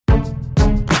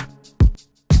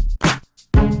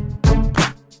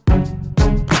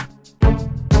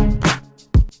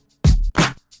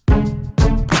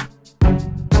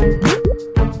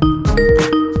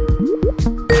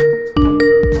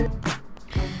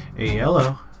Hey,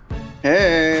 hello.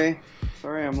 Hey,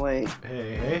 sorry I'm late.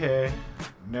 Hey.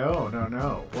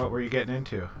 No. What were you getting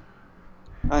into?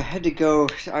 I had to go.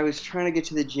 I was trying to get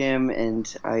to the gym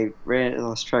and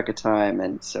lost track of time,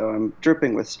 and so I'm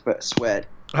dripping with sweat.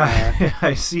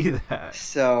 I see that.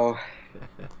 So,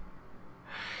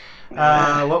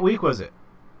 What week was it?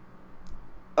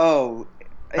 oh,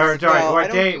 Or it's sorry, well, I what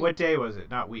don't day? do What day was it?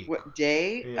 Not week. what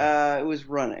day. Yeah, It was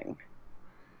running.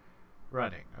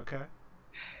 running. Okay.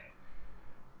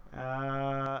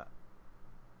 Uh,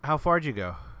 how far'd you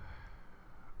go?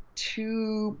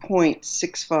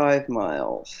 2.65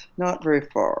 miles. Not very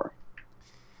far.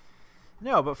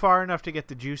 No, but far enough to get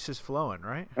the juices flowing,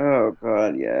 right? Oh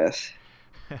God, yes.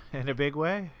 In a big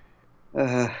way.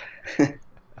 Uh,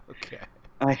 Okay.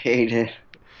 I hate it.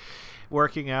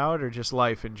 Working out or just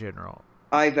life in general?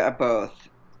 I both,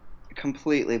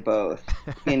 completely both,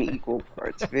 in equal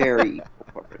parts, very equal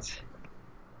parts.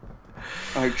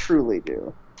 I truly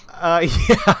do.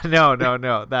 Yeah, no.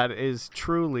 That is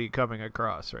truly coming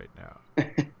across right now.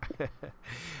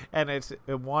 And it's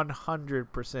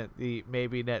 100% the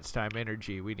maybe next time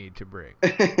energy we need to bring.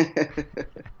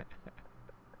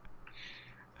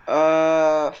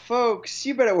 Folks,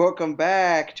 you better welcome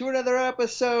back to another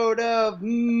episode of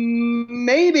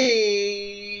Maybe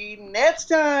Next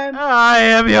Time. I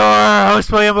am your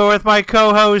host, William, but with my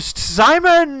co-host,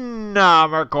 Simon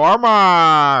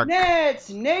McCormack. Nets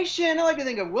Nation. I like to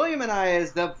think of William and I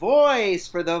as the voice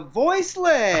for the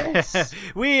voiceless.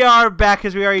 We are back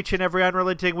as we are each and every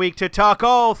unrelenting week to talk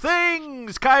all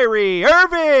things Kyrie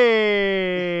Irving.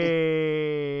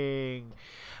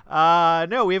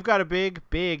 No, we've got a big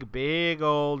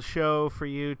old show for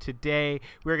you today.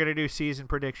 We're going to do season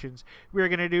predictions. We're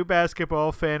going to do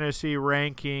basketball fantasy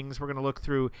rankings. We're going to look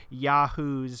through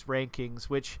Yahoo's rankings,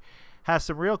 which has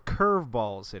some real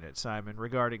curveballs in it, Simon,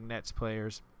 regarding Nets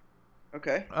players.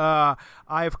 Okay. I,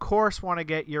 of course, want to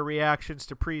get your reactions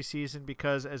to preseason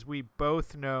because, as we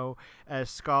both know as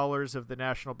scholars of the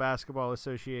National Basketball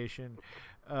Association,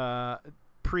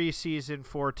 preseason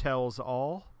foretells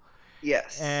all.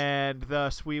 Yes. And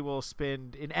thus we will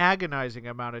spend an agonizing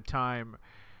amount of time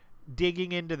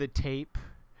digging into the tape,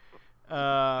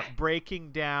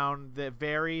 breaking down the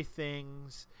very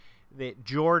things that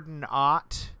Jordan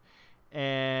Ott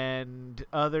and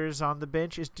others on the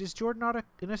bench. Is Jordan Ott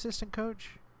an assistant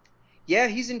coach? Yeah,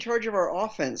 he's in charge of our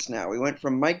offense now. We went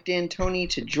from Mike D'Antoni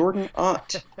to Jordan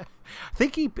Ott. I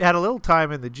think he had a little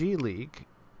time in the G League.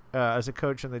 As a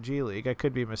coach in the G League. I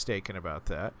could be mistaken about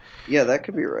that. Yeah, that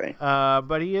could be right.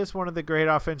 But he is one of the great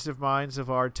offensive minds of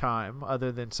our time,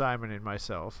 other than Simon and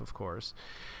myself, of course.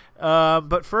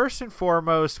 But first and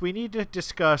foremost, we need to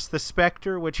discuss the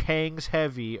specter which hangs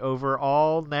heavy over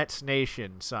all Nets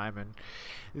Nation, Simon.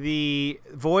 The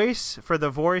voice for the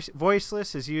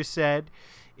voiceless, as you said,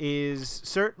 is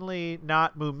certainly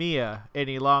not Mumia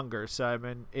any longer,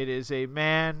 Simon. It is a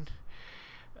man...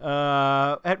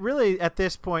 at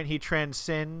this point, he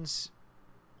transcends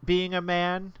being a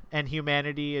man and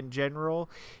humanity in general.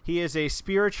 He is a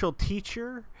spiritual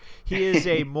teacher. He is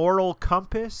a moral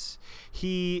compass.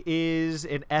 He is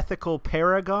an ethical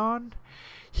paragon.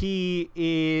 He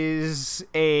is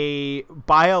a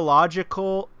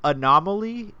biological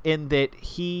anomaly in that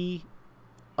he,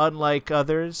 unlike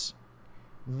others,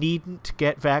 needn't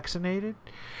get vaccinated.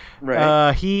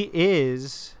 Right. He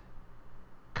is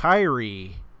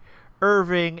Kyrie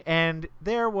Irving, and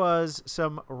there was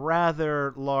some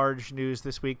rather large news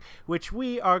this week, which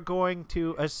we are going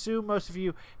to assume most of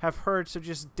you have heard, so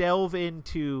just delve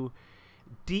into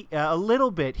a little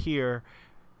bit here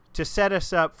to set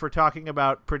us up for talking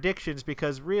about predictions,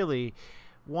 because really,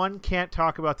 one can't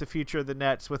talk about the future of the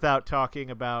Nets without talking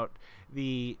about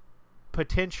the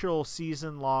potential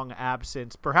season-long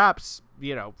absence, perhaps,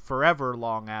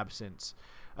 forever-long absence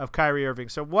of Kyrie Irving.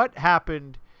 So what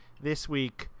happened this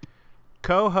week?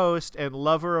 Co-host and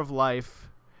lover of life,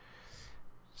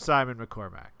 Simon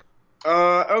McCormack.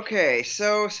 Okay,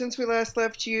 so since we last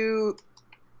left you,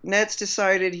 Nets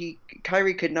decided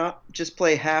Kyrie could not just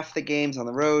play half the games on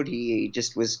the road. He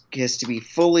has to be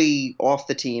fully off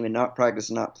the team and not practice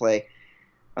and not play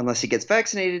unless he gets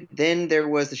vaccinated. Then there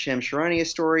was the Shams Charania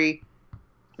story,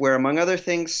 where, among other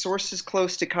things, sources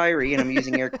close to Kyrie, and I'm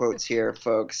using air quotes here,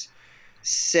 folks,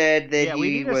 said that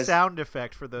we he need was... a sound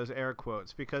effect for those air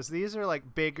quotes, because these are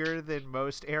like bigger than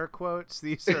most air quotes.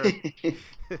 These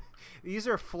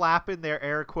are flapping their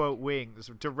air quote wings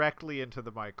directly into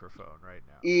the microphone right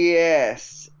now.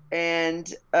 Yes, and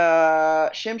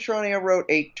Shams Charania wrote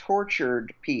a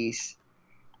tortured piece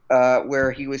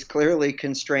where he was clearly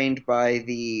constrained by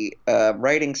the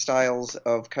writing styles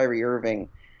of Kyrie Irving.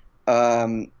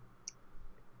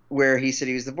 where he said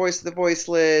he was the voice of the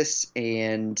voiceless,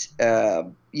 and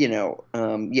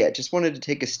just wanted to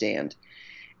take a stand.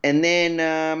 And then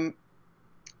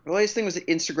the latest thing was the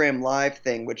Instagram Live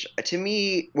thing, which to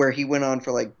me, where he went on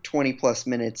for like 20 plus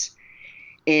minutes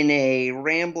in a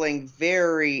rambling,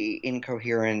 very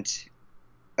incoherent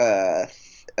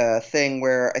thing,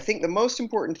 where I think the most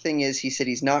important thing is he said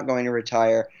he's not going to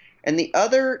retire. And the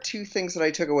other two things that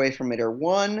I took away from it are,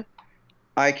 one,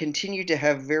 I continue to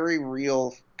have very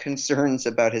real concerns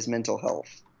about his mental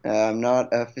health. I'm not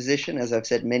a physician, as I've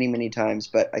said many, many times,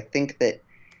 but I think that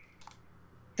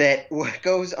what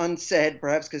goes unsaid,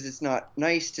 perhaps because it's not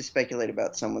nice to speculate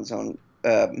about someone's own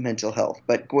mental health,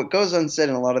 but what goes unsaid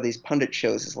in a lot of these pundit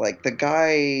shows is like the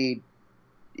guy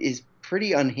is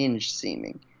pretty unhinged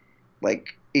seeming.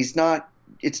 Like it's not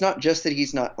just that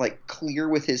he's not like clear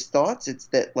with his thoughts, it's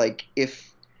that like if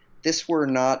this were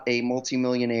not a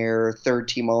multimillionaire third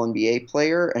team All-NBA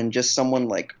player and just someone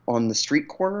like on the street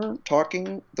corner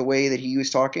talking the way that he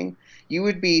was talking, you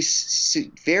would be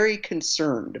very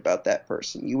concerned about that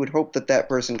person. You would hope that that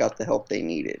person got the help they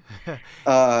needed.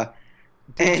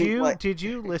 Did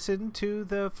you listen to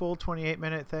the full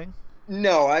 28-minute thing?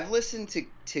 No, I've listened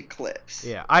to clips.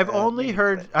 Yeah, I've only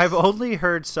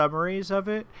heard summaries of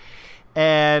it,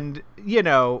 and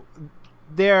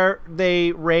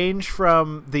they range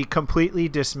from the completely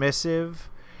dismissive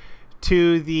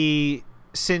to the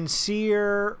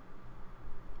sincere,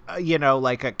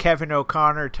 like a Kevin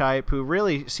O'Connor type who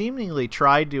really seemingly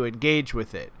tried to engage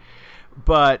with it,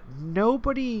 but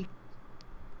nobody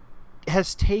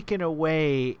has taken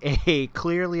away a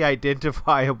clearly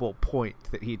identifiable point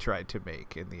that he tried to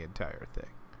make in the entire thing.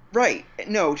 Right.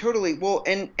 No, totally. Well,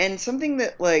 and something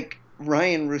that like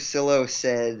Ryan Russillo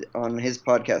said on his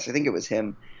podcast, I think it was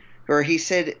him, where he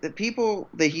said the people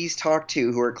that he's talked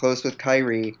to who are close with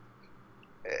Kyrie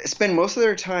spend most of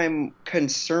their time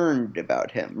concerned about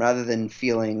him rather than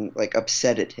feeling like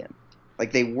upset at him.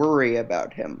 Like they worry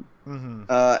about him. Mm-hmm.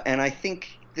 And I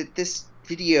think that this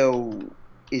video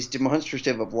is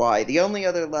demonstrative of why. The only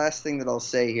other last thing that I'll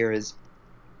say here is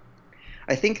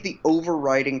I think the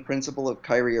overriding principle of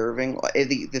Kyrie Irving,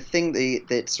 the thing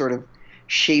that sort of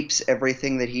shapes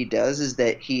everything that he does, is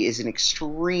that he is an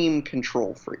extreme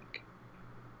control freak.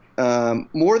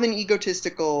 More than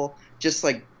egotistical, just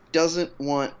like doesn't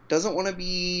want to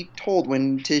be told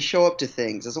when to show up to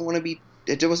things, doesn't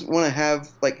want to have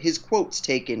like his quotes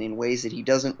taken in ways that he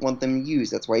doesn't want them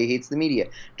used. That's why he hates the media.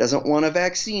 Doesn't want a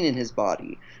vaccine in his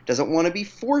body. Doesn't want to be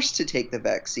forced to take the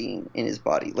vaccine in his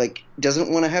body. Like,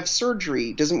 doesn't want to have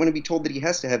surgery. Doesn't want to be told that he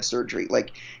has to have surgery.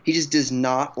 Like, he just does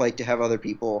not like to have other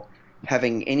people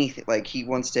having anything. Like, he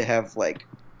wants to have like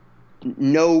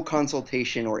no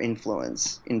consultation or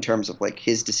influence in terms of like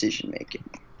his decision making.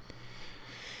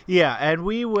 Yeah, and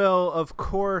we will, of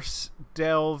course,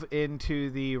 delve into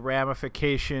the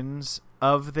ramifications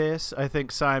of this. I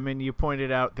think, Simon, you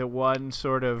pointed out the one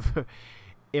sort of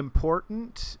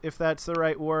important, if that's the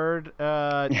right word,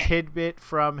 tidbit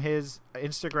from his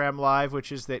Instagram Live,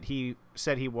 which is that he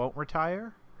said he won't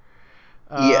retire.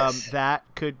 Yes. That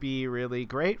could be really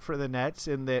great for the Nets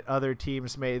in that other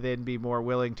teams may then be more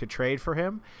willing to trade for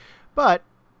him. But,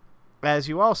 as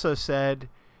you also said,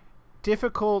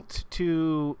 difficult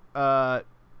to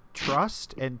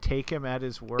trust and take him at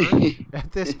his word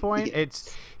at this point.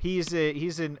 Yes. He's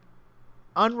an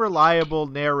unreliable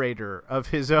narrator of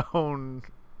his own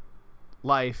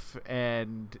life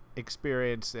and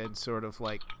experience and sort of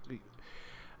like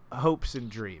hopes and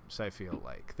dreams. I feel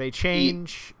like they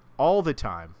change all the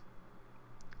time,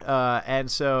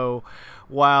 and so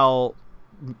while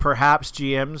perhaps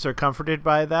GMs are comforted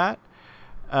by that,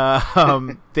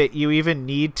 that you even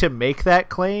need to make that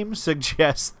claim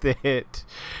suggests that,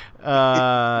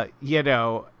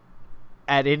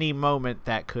 at any moment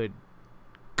that could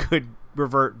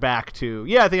revert back to,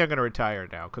 I think I'm going to retire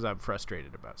now because I'm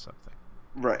frustrated about something.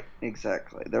 Right,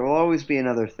 exactly. There will always be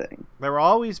another thing. There will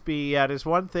always be. That is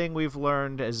one thing we've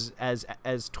learned as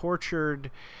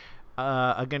tortured.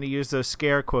 I'm going to use those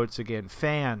scare quotes again.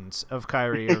 Fans of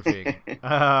Kyrie Irving,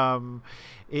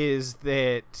 is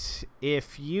that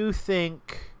if you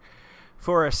think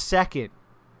for a second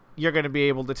you're going to be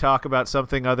able to talk about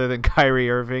something other than Kyrie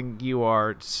Irving, you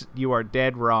are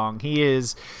dead wrong. He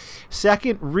is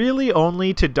second really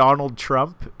only to Donald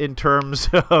Trump in terms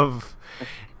of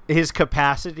his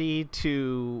capacity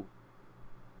to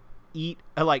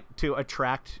to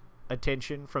attract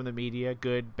attention from the media,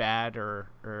 good, bad,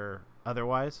 or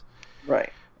otherwise.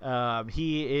 Right.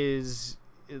 He is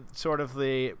sort of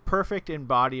the perfect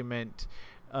embodiment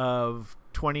of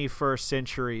 21st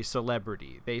century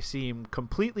celebrity. They seem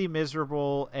completely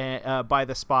miserable by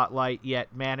the spotlight,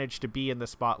 yet manage to be in the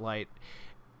spotlight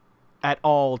at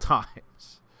all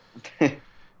times.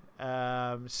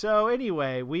 So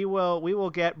anyway, we will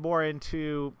get more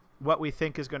into what we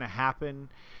think is going to happen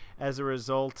as a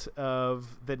result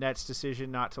of the Nets'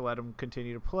 decision not to let him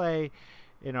continue to play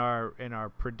in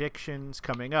our predictions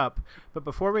coming up. But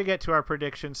before we get to our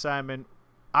predictions, Simon,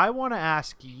 I want to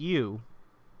ask you,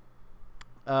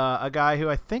 a guy who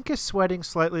I think is sweating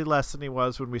slightly less than he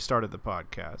was when we started the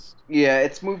podcast. Yeah,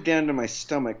 it's moved down to my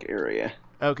stomach area.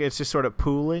 Okay, it's just sort of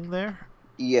pooling there?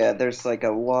 Yeah, there's like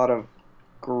a lot of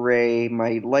gray.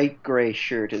 My light gray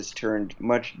shirt has turned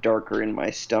much darker in my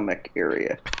stomach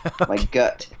area. Okay. My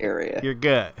gut area. Your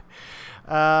gut.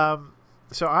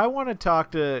 So I want to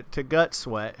talk to Gut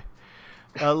Sweat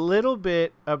a little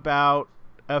bit about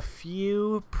a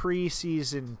few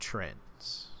preseason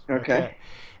trends. Okay.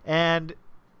 And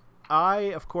I,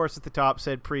 of course, at the top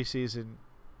said preseason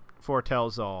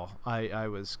foretells all. I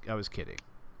was kidding.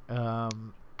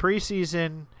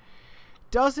 Preseason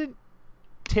doesn't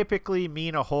typically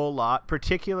mean a whole lot,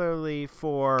 particularly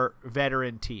for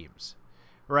veteran teams,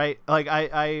 right? Like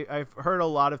I've heard a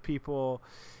lot of people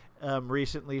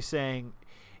recently saying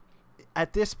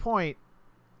at this point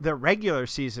the regular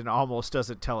season almost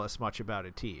doesn't tell us much about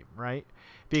a team, right?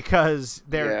 Because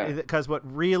what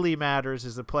really matters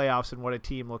is the playoffs and what a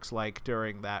team looks like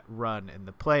during that run in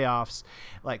the playoffs.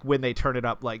 Like when they turn it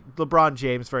up, like LeBron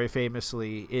James very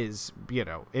famously is,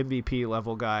 MVP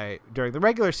level guy during the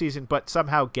regular season, but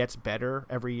somehow gets better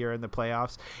every year in the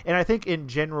playoffs. And I think in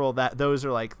general that those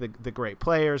are like the great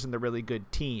players and the really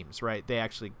good teams, right? They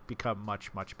actually become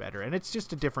much, much better. And it's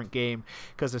just a different game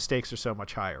because the stakes are so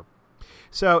much higher.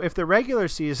 So if the regular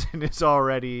season is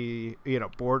already,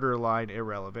 borderline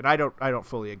irrelevant, I don't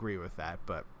fully agree with that,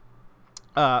 but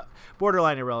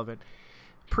borderline irrelevant,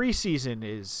 preseason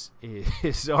is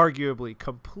arguably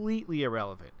completely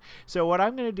irrelevant. So what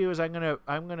I'm going to do is I'm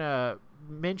going to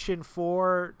mention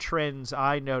 4 trends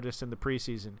I noticed in the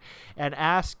preseason and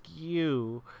ask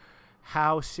you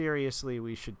how seriously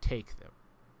we should take them.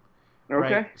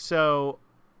 Okay. Right? So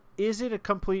is it a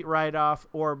complete write-off,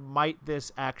 or might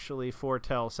this actually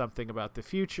foretell something about the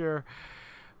future?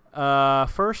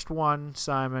 First one,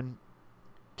 Simon.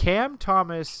 Cam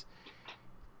Thomas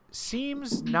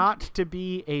seems not to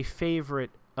be a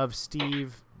favorite of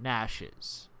Steve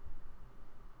Nash's.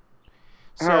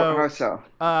 How so?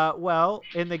 Well,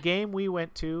 in the game we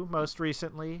went to most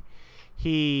recently,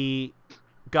 he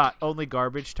got only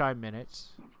garbage time minutes.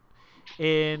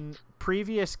 In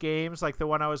previous games, like the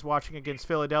one I was watching against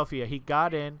Philadelphia, he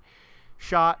got in,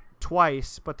 shot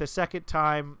twice, but the second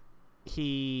time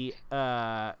he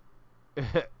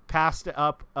passed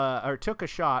up or took a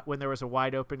shot when there was a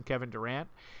wide open Kevin Durant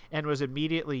and was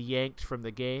immediately yanked from the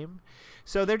game.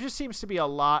 So there just seems to be a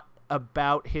lot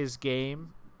about his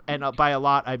game, and by a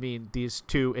lot I mean these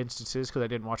 2 instances because I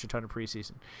didn't watch a ton of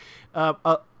preseason.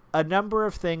 A number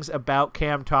of things about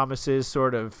Cam Thomas's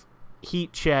sort of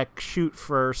heat check, shoot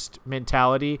first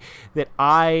mentality that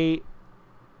I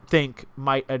think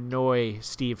might annoy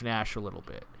Steve Nash a little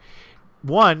bit.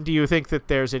 1, do you think that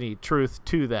there's any truth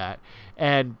to that?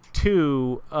 And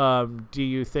 2, do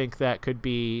you think that could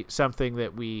be something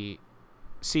that we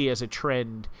see as a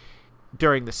trend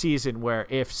during the season where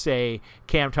if, say,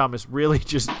 Cam Thomas really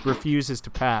just refuses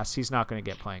to pass, he's not going to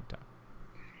get playing time?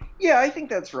 Yeah, I think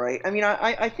that's right. I mean,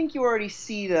 I think you already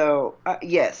see, though,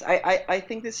 yes, I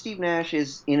think that Steve Nash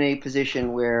is in a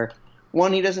position where,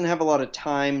 1, he doesn't have a lot of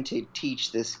time to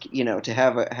teach this, to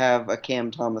have a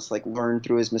Cam Thomas, like, learn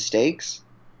through his mistakes.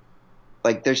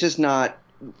 Like, there's just not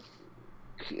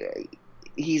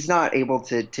 – he's not able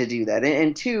to do that.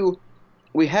 And 2,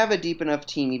 we have a deep enough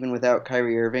team, even without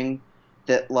Kyrie Irving,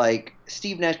 that, like,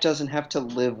 Steve Nash doesn't have to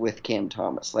live with Cam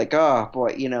Thomas. Like, oh,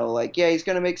 boy, yeah, he's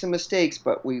going to make some mistakes,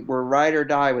 but we're ride or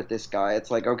die with this guy. It's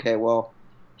like, okay, well,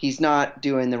 he's not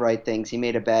doing the right things. He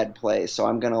made a bad play, so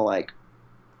I'm going to, like,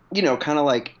 kind of,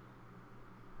 like,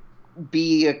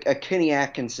 be a Kenny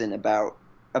Atkinson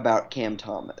about Cam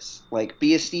Thomas. Like,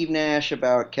 be a Steve Nash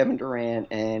about Kevin Durant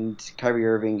and Kyrie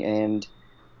Irving and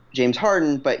James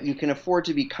Harden, but you can afford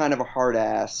to be kind of a hard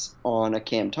ass on a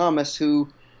Cam Thomas who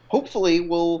 – hopefully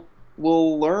we'll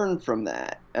learn from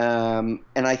that. And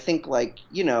I think, like,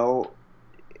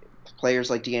 players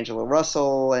like D'Angelo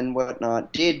Russell and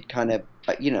whatnot did kind of,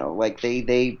 like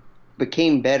they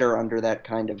became better under that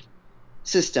kind of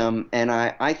system. And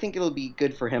I think it'll be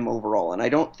good for him overall. And I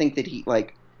don't think that he,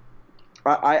 like,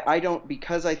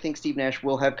 because I think Steve Nash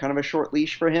will have kind of a short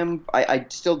leash for him. I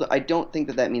don't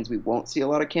think that means we won't see a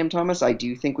lot of Cam Thomas. I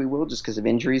do think we will, just because of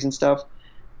injuries and stuff.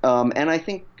 And I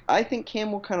think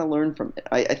Cam will kind of learn from it.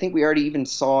 I think we already even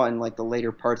saw in like the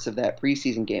later parts of that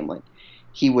preseason game, like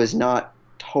he was not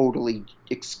totally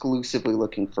exclusively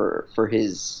looking for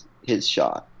his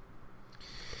shot.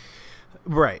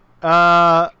 Right.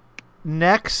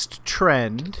 Next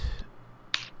trend,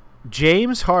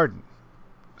 James Harden.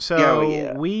 Oh So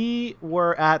yeah. we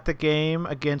were at the game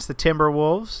against the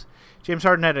Timberwolves. James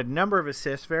Harden had a number of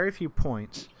assists, very few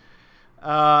points.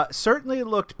 Certainly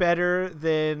looked better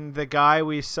than the guy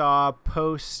we saw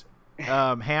post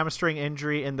hamstring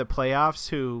injury in the playoffs,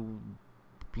 who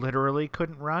literally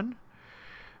couldn't run.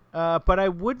 But I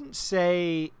wouldn't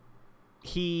say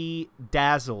he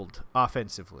dazzled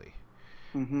offensively.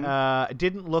 Hmm.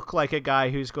 Didn't look like a guy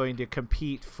who's going to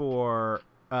compete for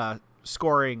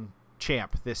scoring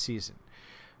champ this season.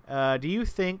 Do you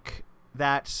think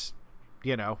that's,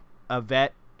 a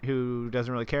vet who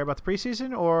doesn't really care about the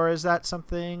preseason, or is that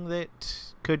something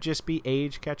that could just be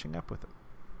age catching up with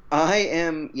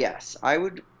him? Yes, I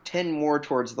would tend more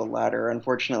towards the latter.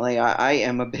 Unfortunately, I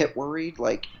am a bit worried.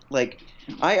 Like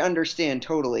I understand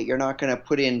totally. You're not going to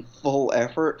put in full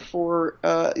effort for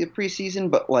the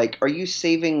preseason, but like, are you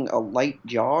saving a light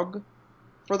jog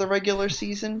for the regular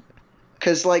season?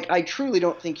 Because like, I truly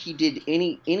don't think he did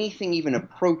anything even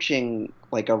approaching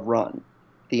like a run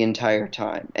the entire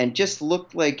time, and just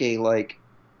looked like a like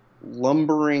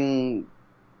lumbering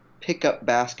pickup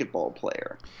basketball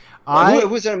player who I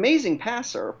was an amazing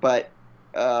passer, but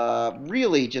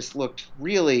really just looked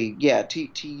really, yeah,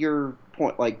 to your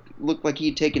point, like looked like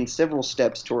he'd taken several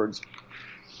steps towards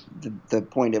the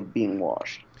point of being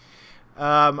washed.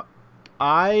 um,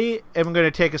 I am going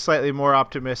to take a slightly more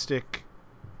optimistic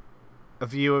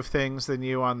view of things than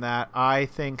you on that. I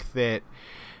think that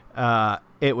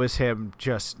it was him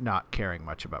just not caring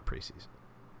much about preseason.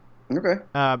 Okay.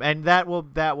 And that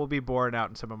will be borne out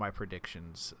in some of my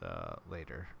predictions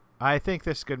later. I think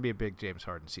this is going to be a big James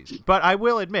Harden season, but I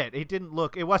will admit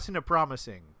it wasn't a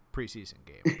promising preseason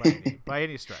game by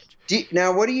any stretch.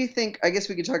 Now, what do you think? I guess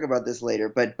we could talk about this later,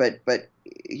 but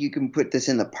you can put this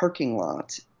in the parking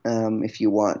lot if you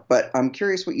want. But I'm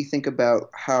curious what you think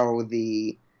about how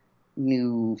the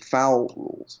new foul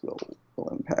rules will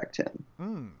impact him.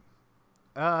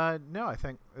 No, I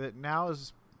think that now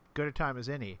is good a time as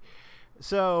any.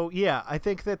 So yeah, I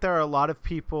think that there are a lot of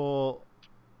people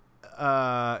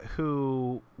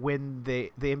who, when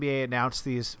the NBA announced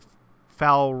these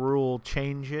foul rule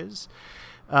changes,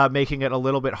 making it a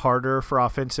little bit harder for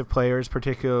offensive players,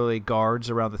 particularly guards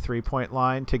around the 3-point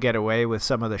line, to get away with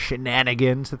some of the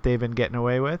shenanigans that they've been getting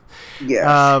away with. Yes.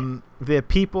 The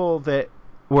people that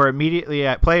were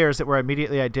players that were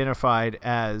immediately identified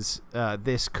as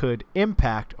this could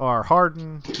impact are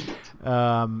Harden,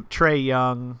 Trae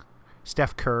Young,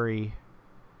 Steph Curry,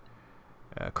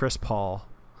 Chris Paul.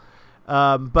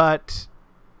 But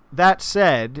that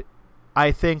said,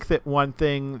 I think that one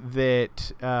thing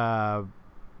that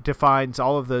defines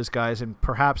all of those guys, and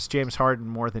perhaps James Harden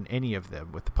more than any of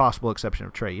them, with the possible exception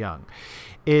of Trae Young,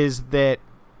 is that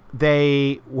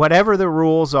whatever the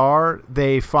rules are,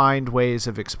 they find ways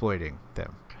of exploiting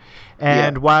them.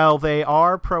 And Yeah. while they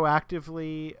are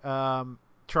proactively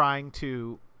trying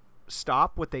to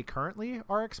stop what they currently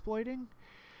are exploiting,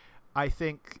 I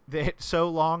think that so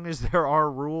long as there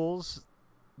are rules,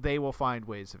 they will find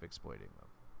ways of exploiting them.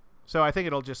 So I think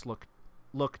it'll just look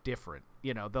different.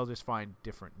 They'll just find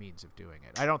different means of doing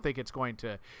it. I don't think it's going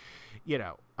to,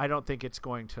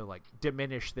 like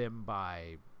diminish them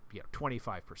by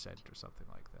 25% or something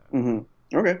like that.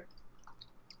 Okay.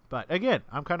 But again,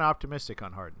 I'm kind of optimistic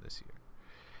on Harden this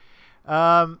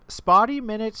year. Spotty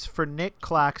minutes for Nick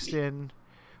Claxton,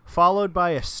 followed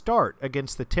by a start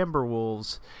against the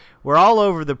Timberwolves. We're all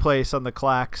over the place on the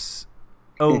Clax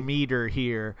meter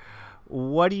here.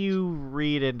 What do you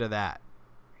read into that?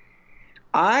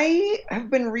 I have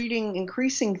been reading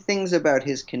increasing things about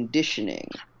his conditioning.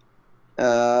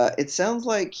 It sounds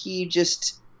like he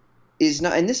just is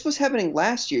not, and this was happening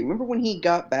last year. Remember when he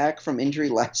got back from injury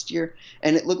last year,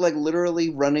 and it looked like literally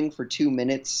running for 2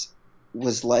 minutes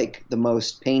was like the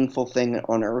most painful thing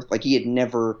on earth. Like he had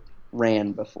never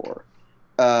ran before.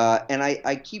 And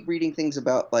I keep reading things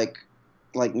about like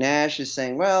Nash is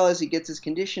saying, well, as he gets his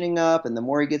conditioning up, and the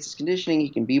more he gets his conditioning, he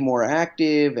can be more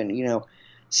active, and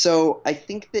So I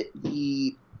think that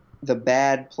the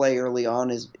bad play early on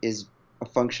is a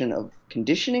function of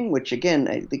conditioning, which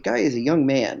again, the guy is a young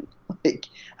man. Like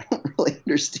I don't really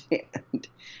understand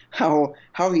how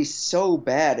he's so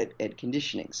bad at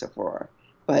conditioning so far.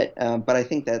 But I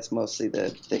think that's mostly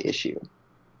the issue.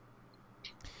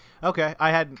 Okay,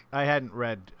 I hadn't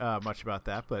read much about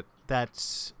that, but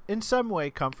that's in some way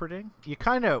comforting. You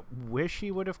kind of wish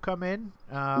he would have come in,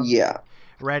 Yeah.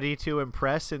 ready to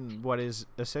impress in what is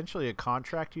essentially a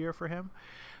contract year for him.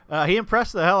 He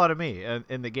impressed the hell out of me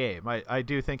in the game. I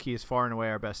do think he's far and away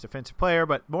our best defensive player,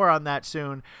 but more on that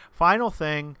soon. Final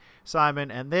thing,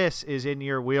 Simon, and this is in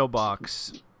your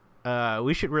wheelbox.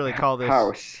 We should really call this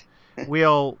House.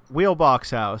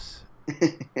 wheelbox house.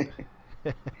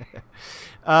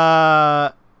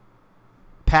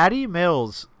 Patty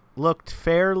Mills looked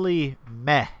fairly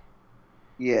meh.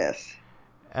 Yes.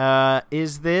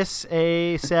 Is this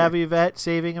a savvy vet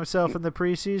saving himself in the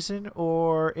preseason,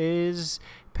 or is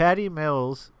Patty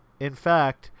Mills, in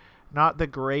fact, not the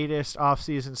greatest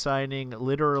offseason signing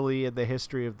literally in the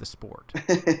history of the sport?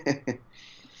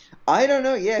 I don't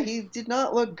know. Yeah, he did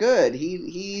not look good.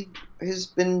 He has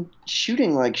been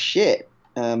shooting like shit,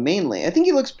 mainly. I think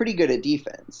he looks pretty good at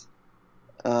defense.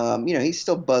 He's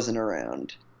still buzzing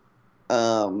around.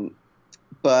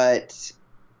 But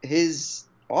his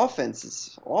offense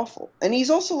is awful. And he's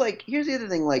also like, here's the other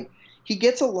thing, like, he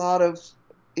gets a lot of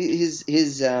his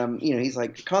he's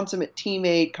like consummate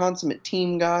teammate, consummate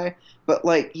team guy, but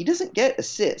like he doesn't get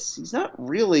assists. He's not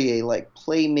really a like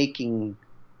playmaking,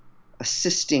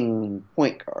 assisting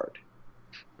point guard.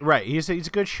 Right. He's a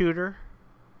good shooter.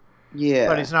 Yeah.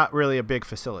 But he's not really a big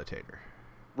facilitator.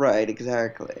 Right,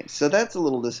 exactly. So that's a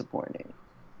little disappointing.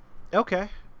 Okay.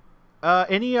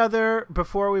 Any other,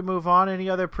 before we move on, any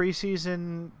other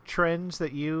preseason trends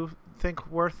that you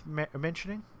think worth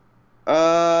mentioning?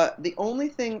 The only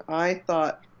thing I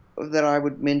thought that I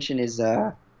would mention is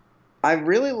I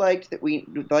really liked that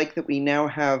we now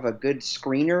have a good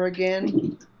screener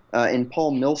again in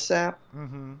Paul Millsap.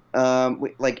 Mm-hmm.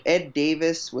 Like Ed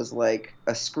Davis was like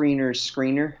a screener's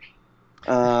screener.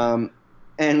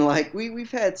 And like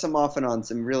we've had some off and on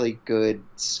some really good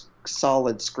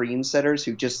solid screen setters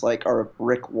who just like are a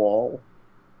brick wall.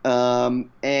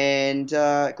 And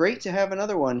great to have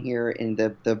another one here in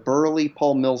the burly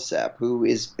Paul Millsap, who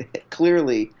is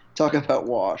clearly, talk about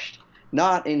washed,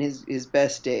 not in his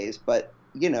best days, but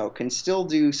can still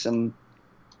do some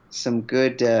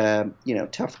good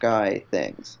tough guy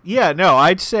things. Yeah, no,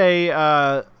 I'd say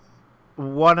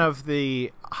one of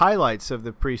the highlights of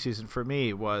the preseason for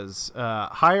me was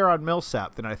higher on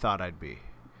Millsap than I thought I'd be.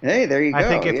 Hey, there you go. I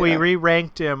think if we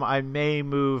re-ranked him, I may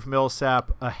move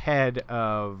Millsap ahead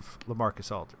of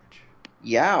LaMarcus Aldridge.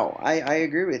 Yeah, I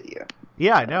agree with you.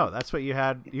 Yeah, I know. That's what you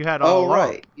had. You had all along.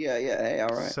 Right. Yeah. Hey, all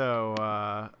right.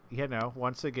 So,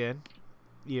 once again,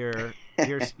 your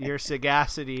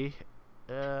sagacity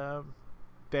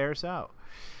bears out.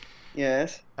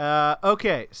 Yes.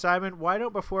 Okay, Simon. Why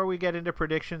don't, before we get into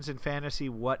predictions and fantasy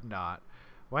whatnot,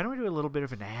 why don't we do a little bit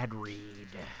of an ad read?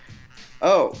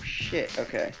 Oh, shit.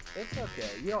 Okay. It's okay.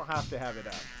 You don't have to have it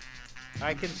up.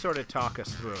 I can sort of talk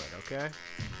us through it, okay?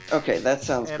 Okay, that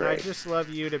sounds great. And I just love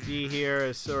you to be here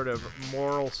as sort of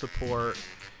moral support,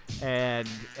 and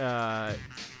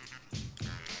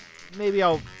maybe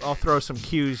I'll throw some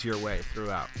cues your way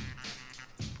throughout.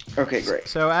 Okay, great.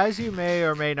 So as you may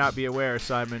or may not be aware,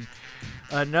 Simon,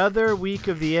 another week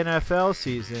of the NFL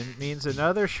season means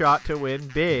another shot to win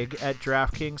big at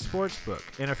DraftKings Sportsbook,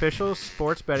 an official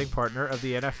sports betting partner of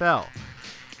the NFL.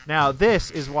 Now,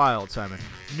 this is wild, Simon.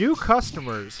 New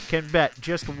customers can bet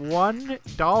just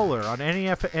 $1 on any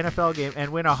NFL game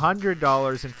and win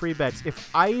 $100 in free bets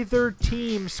if either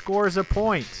team scores a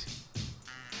point.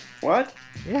 What?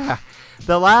 Yeah.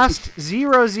 The last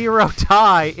 0-0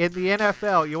 tie in the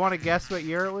NFL. You want to guess what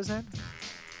year it was in?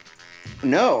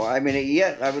 No, I mean,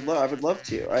 yeah, I would love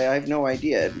to. I have no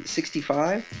idea.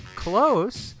 65?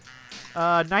 Close.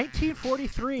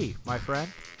 1943, my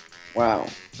friend. Wow.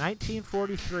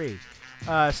 1943.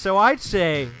 So I'd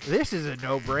say this is a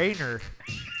no-brainer.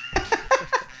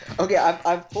 Okay,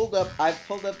 I've pulled up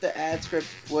the ad script,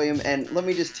 William, and let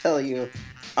me just tell you,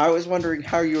 I was wondering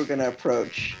how you were going to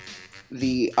approach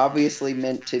the obviously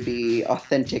meant to be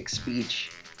authentic speech.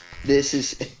 This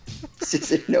is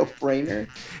a no-brainer.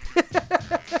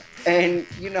 And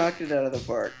you knocked it out of the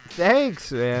park.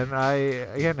 Thanks, man.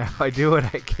 I do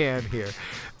what I can here.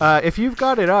 If you've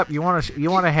got it up, you want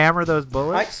to hammer those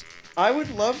bullets? I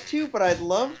would love to, but I'd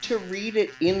love to read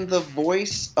it in the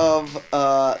voice of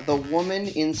the woman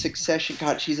in Succession.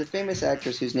 God, she's a famous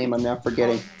actress whose name I'm now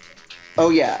forgetting. Oh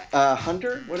yeah,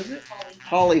 Hunter. What is it?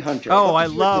 Holly Hunter. Oh, I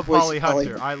love Holly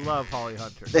Hunter. I love Holly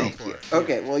Hunter. Thank you.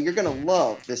 Okay, well, you're gonna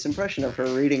love this impression of her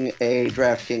reading a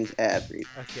DraftKings ad read.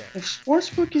 Okay. If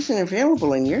Sportsbook isn't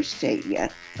available in your state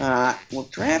yet, well,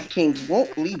 DraftKings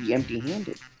won't leave you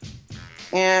empty-handed.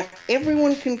 And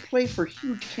everyone can play for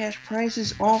huge cash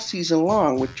prizes all season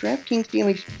long with DraftKings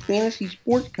Daily Fantasy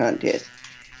Sports Contest.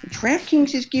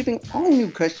 DraftKings is giving all new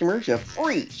customers a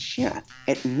free shot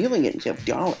at millions of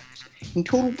dollars in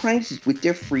total prizes with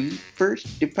their free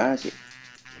first deposit.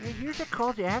 Hey, here's a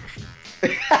call to action.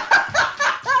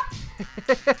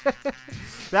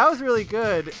 That was really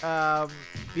good.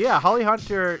 Yeah, Holly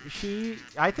Hunter,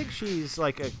 I think she's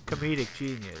like a comedic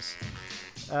genius.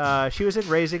 She was in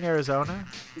Raising Arizona.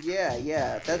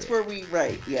 Yeah, that's where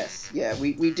yes, yeah,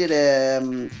 we did a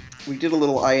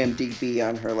little IMDb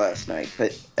on her last night,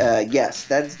 but yes,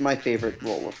 that's my favorite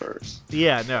role of hers.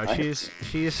 Yeah, no, she's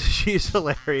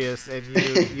hilarious, and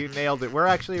you nailed it. We're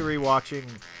actually rewatching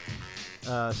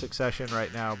Succession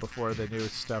right now before the new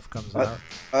stuff comes out.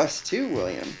 Us too,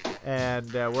 William.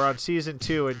 And we're on season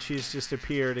 2, and she's just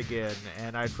appeared again,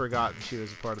 and I'd forgotten she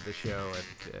was a part of the show,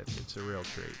 and it's a real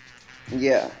treat.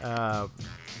 Yeah.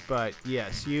 But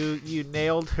yes, you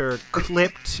nailed her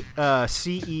clipped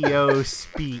CEO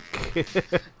speak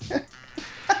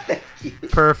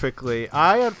perfectly.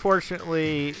 I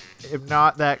unfortunately am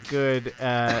not that good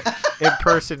at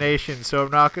impersonation, so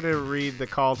I'm not going to read the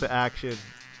call to action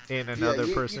in another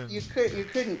person. You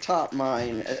couldn't top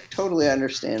mine. Totally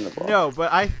understandable. No,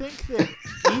 but I think that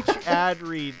each ad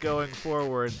read going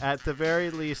forward, at the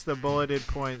very least, the bulleted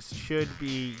points should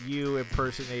be you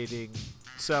impersonating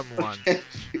someone.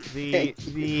 The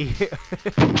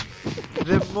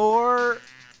the more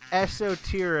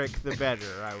esoteric, the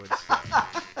better, I would say.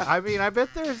 I mean, I bet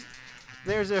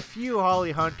there's a few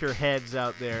Holly Hunter heads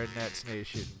out there in Nets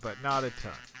Nation, but not a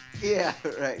ton. Yeah,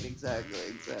 right. Exactly.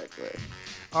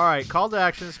 All right, call to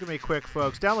action. This is going to be quick,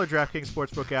 folks. Download DraftKings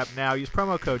Sportsbook app now. Use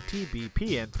promo code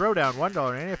TBPN. Throw down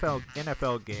 $1 in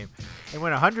NFL game and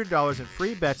win $100 in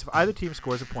free bets if either team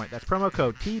scores a point. That's promo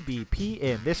code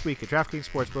TBPN this week at DraftKings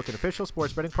Sportsbook, an official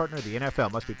sports betting partner of the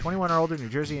NFL. Must be 21 or older, New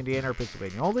Jersey, Indiana, or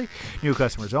Pennsylvania only. New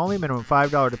customers only. Minimum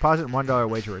 $5 deposit and $1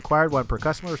 wager required. One per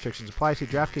customer. Restrictions apply. See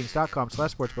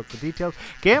DraftKings.com/sportsbook for details.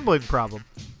 Gambling problem?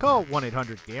 Call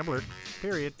 1-800-GAMBLER.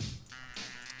 Period.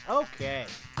 Okay.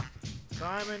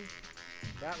 Simon,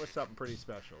 that was something pretty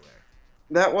special there.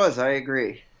 That was, I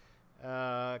agree.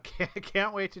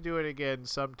 Can't wait to do it again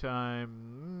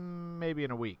sometime, maybe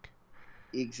in a week.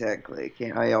 Exactly.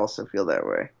 I also feel that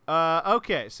way.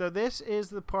 Okay, so this is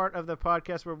the part of the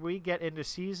podcast where we get into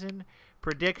season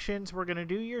predictions. We're going to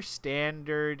do your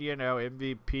standard,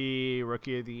 MVP,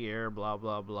 Rookie of the Year, blah,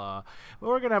 blah, blah. But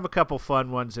we're going to have a couple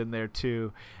fun ones in there,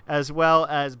 too, as well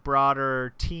as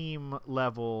broader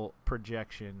team-level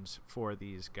projections for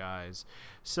these guys.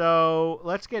 So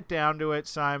let's get down to it,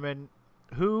 Simon.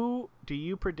 Who do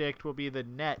you predict will be the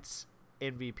Nets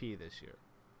MVP this year?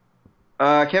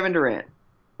 Kevin Durant.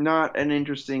 Not an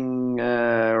interesting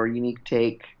or unique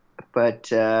take, but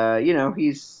he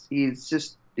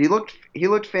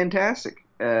looked fantastic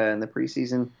in the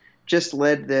preseason. Just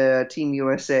led the Team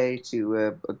USA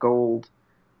to a gold.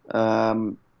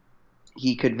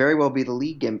 He could very well be the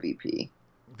league MVP.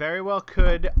 Very well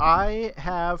could. I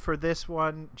have for this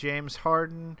one James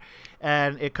Harden,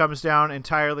 and it comes down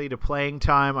entirely to playing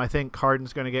time. I think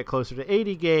Harden's going to get closer to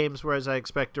 80 games, whereas I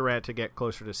expect Durant to get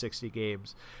closer to 60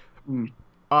 games.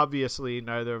 Obviously,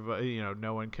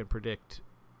 no one can predict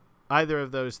either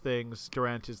of those things.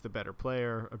 Durant is the better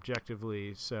player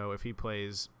objectively, so if he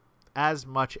plays as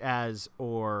much as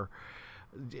or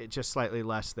just slightly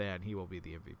less than, he will be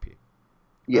the MVP.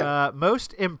 Yeah.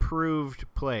 Most improved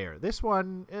player. This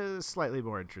one is slightly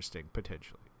more interesting,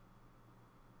 potentially.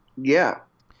 Yeah.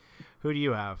 Who do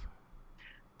you have?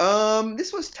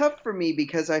 This was tough for me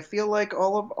because I feel like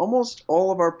almost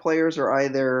all of our players are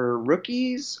either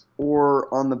rookies or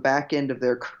on the back end of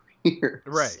their careers.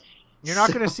 Right. You're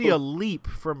not going to see a leap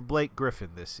from Blake Griffin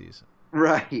this season.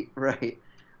 Right.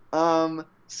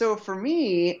 So for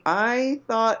me, I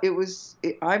thought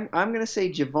I'm going to say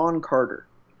Javon Carter.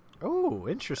 Oh,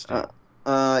 interesting.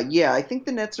 Yeah, I think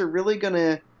the Nets are really going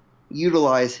to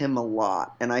utilize him a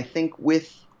lot, and I think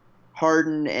with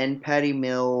Harden and Patty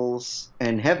Mills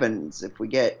and heavens, if we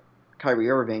get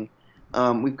Kyrie Irving,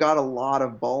 we've got a lot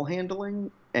of ball handling,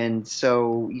 and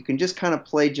so you can just kind of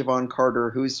play Javon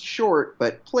Carter, who's short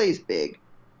but plays big,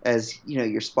 as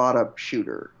your spot-up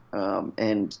shooter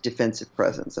and defensive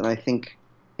presence, and I think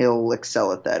he'll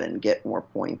excel at that and get more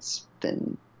points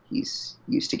than he's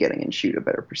used to getting and shoot a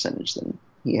better percentage than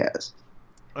he has.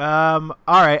 All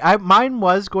right. Mine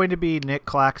was going to be Nick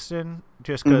Claxton,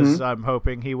 just because I'm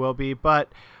hoping he will be,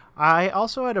 but I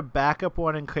also had a backup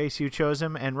one in case you chose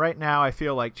him, and right now I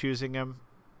feel like choosing him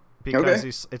because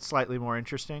it's slightly more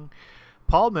interesting.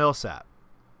 Paul Millsap.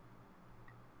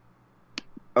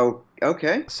 Oh,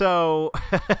 okay. So,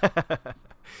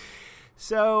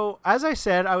 so as I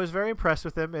said, I was very impressed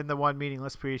with him in the one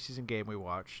meaningless preseason game we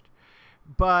watched.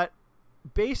 But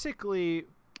basically,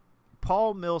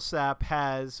 Paul Millsap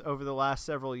has, over the last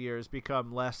several years,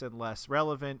 become less and less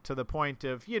relevant to the point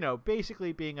of,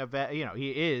 basically being a vet. He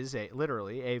is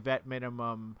literally a vet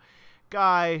minimum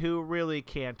guy who really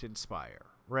can't inspire,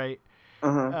 right?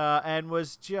 Uh-huh. And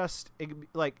was just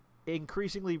like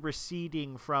increasingly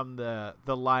receding from the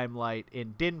limelight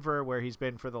in Denver, where he's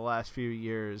been for the last few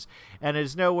years, and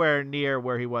is nowhere near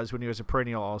where he was when he was a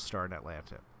perennial all-star in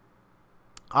Atlanta.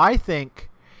 I think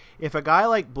if a guy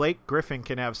like Blake Griffin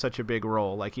can have such a big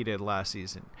role like he did last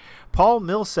season, Paul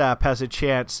Millsap has a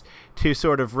chance to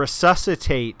sort of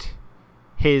resuscitate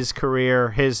his career,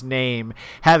 his name,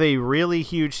 have a really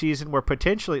huge season where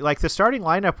potentially, like the starting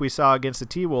lineup we saw against the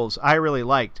T-Wolves, I really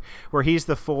liked, where he's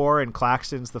the 4 and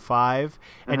Claxton's the 5,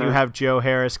 and you have Joe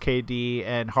Harris, KD,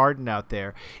 and Harden out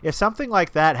there. If something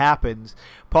like that happens,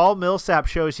 Paul Millsap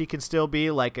shows he can still be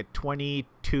like a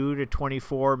 22 to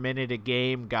 24 minute a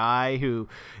game guy who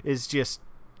is just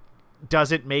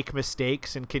doesn't make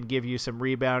mistakes and can give you some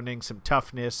rebounding, some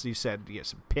toughness. You said you get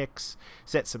some picks,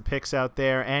 set some picks out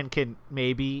there, and can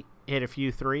maybe hit a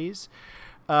few threes.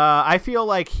 I feel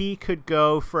like he could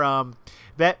go from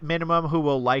vet minimum, who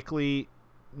will likely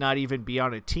not even be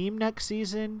on a team next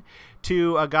season,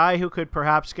 to a guy who could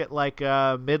perhaps get like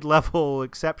a mid-level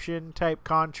exception type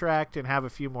contract and have a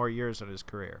few more years on his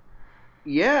career.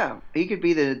 Yeah, he could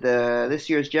be the this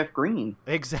year's Jeff Green.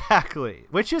 Exactly.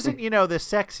 Which isn't, the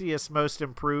sexiest, most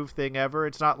improved thing ever.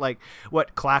 It's not like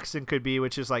what Claxton could be,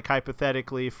 which is like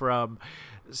hypothetically from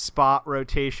spot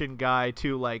rotation guy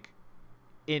to like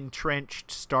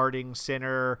entrenched starting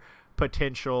center,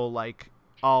 potential like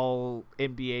all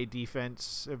NBA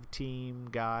defensive team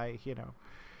guy,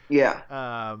 Yeah.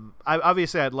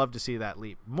 I'd love to see that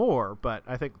leap more, but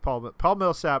I think Paul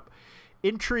Millsap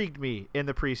intrigued me in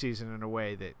the preseason in a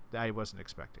way that I wasn't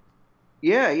expecting.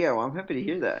 Yeah, well, I'm happy to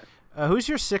hear that. Who's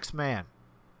your sixth man?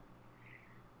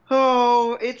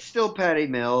 Oh, it's still Patty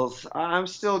Mills. I'm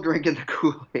still drinking the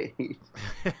Kool-Aid.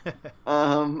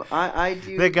 I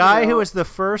do. The guy who was the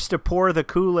first to pour the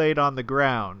Kool-Aid on the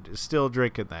ground is still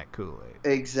drinking that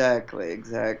Kool-Aid. Exactly.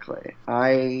 It's,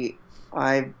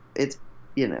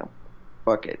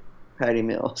 fuck it. Patty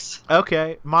Mills.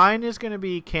 Okay, mine is going to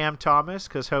be Cam Thomas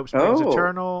because hope springs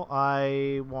eternal.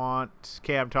 I want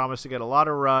Cam Thomas to get a lot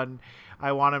of run.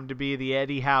 I want him to be the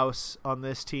Eddie House on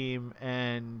this team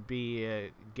and be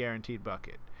a guaranteed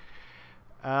bucket.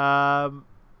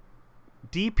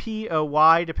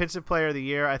 DPOY, Defensive Player of the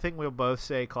Year. I think we'll both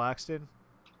say Claxton.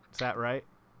 Is that right?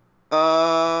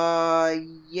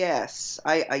 Yes.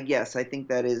 I think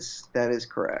that is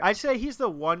correct. I'd say he's the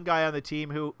one guy on the team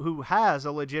who has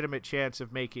a legitimate chance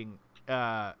of making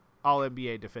all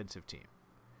NBA defensive team.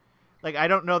 Like, I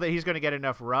don't know that he's going to get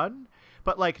enough run,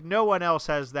 but like no one else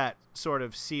has that sort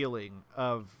of ceiling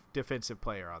of defensive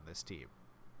player on this team.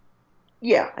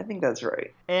 Yeah, I think that's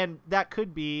right. And that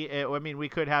could be, we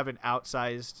could have an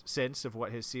outsized sense of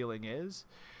what his ceiling is,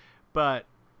 but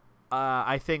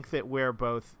I think that we're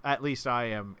both, at least I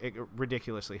am,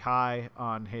 ridiculously high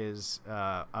on his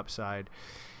upside.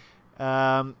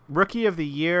 Rookie of the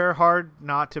Year, hard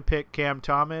not to pick Cam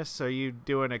Thomas. Are you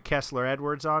doing a Kessler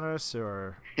Edwards on us,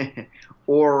 or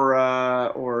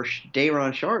or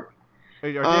Day'Ron Sharpe?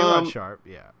 Or Day'Ron Sharpe,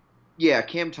 yeah. Yeah,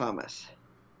 Cam Thomas.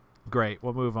 Great,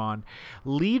 we'll move on.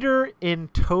 Leader in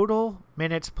total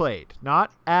minutes played,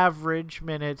 not average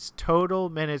minutes, total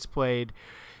minutes played.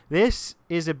 This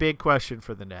is a big question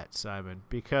for the Nets, Simon,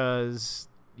 because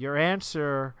your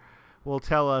answer will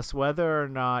tell us whether or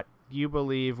not you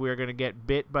believe we're going to get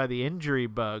bit by the injury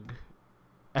bug,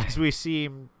 as we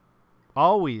seem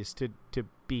always to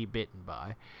be bitten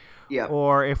by,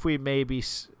 or if we maybe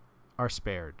are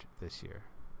spared this year.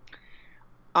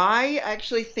 I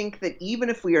actually think that even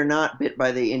if we are not bit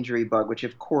by the injury bug, which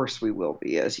of course we will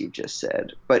be, as you just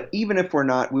said, but even if we're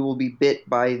not, we will be bit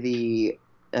by the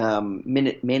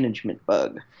minute management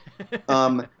bug.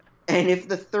 And if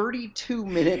the 32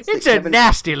 minutes... It's a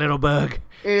nasty little bug.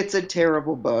 It's a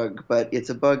terrible bug, but it's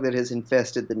a bug that has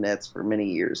infested the Nets for many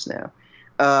years now.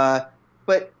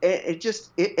 But it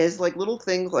as like little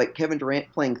things like Kevin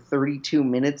Durant playing 32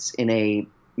 minutes in a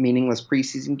meaningless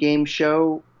preseason game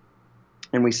show,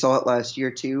 and we saw it last year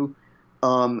too.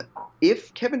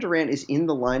 If Kevin Durant is in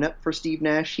the lineup for Steve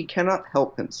Nash, he cannot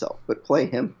help himself but play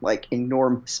him like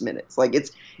enormous minutes. Like,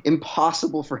 it's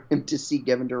impossible for him to see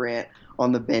Kevin Durant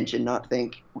on the bench and not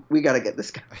think, we got to get this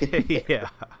guy in there. Yeah.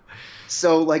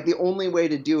 So, like, the only way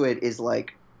to do it is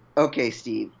like, okay,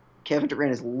 Steve, Kevin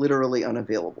Durant is literally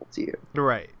unavailable to you.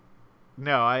 Right.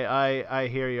 No, I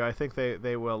hear you. I think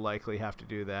they will likely have to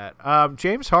do that.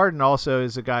 James Harden also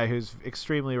is a guy who's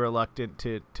extremely reluctant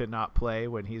to not play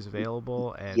when he's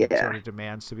available and Yeah. sort of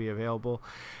demands to be available.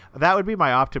 That would be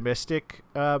my optimistic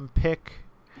pick.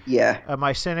 Yeah.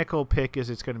 My cynical pick is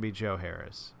it's going to be Joe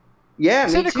Harris. Yeah,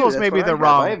 me Cynical too. is That's maybe what the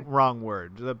I have. wrong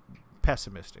word. The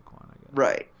pessimistic one, I guess.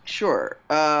 Right. Sure.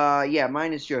 Yeah,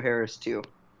 mine is Joe Harris too.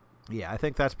 Yeah, I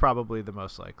think that's probably the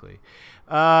most likely.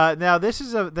 Now,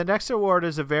 the next award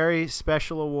is a very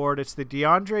special award. It's the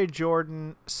DeAndre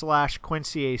Jordan /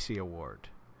 Quincy Acey Award,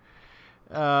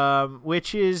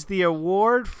 which is the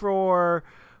award for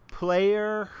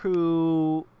player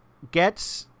who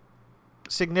gets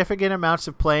significant amounts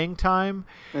of playing time,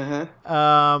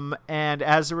 and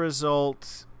as a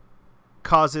result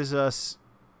causes us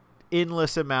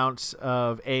endless amounts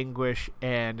of anguish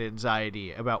and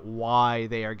anxiety about why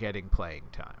they are getting playing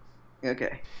time.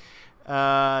 Okay.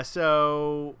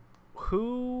 So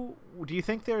who do you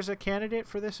think there's a candidate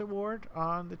for this award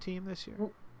on the team this year?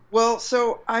 Well,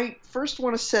 so I first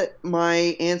want to set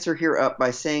my answer here up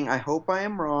by saying I hope I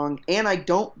am wrong, and I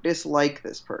don't dislike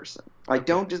this person. I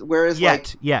don't just whereas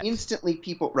Yet. instantly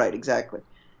people right, exactly.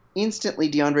 Instantly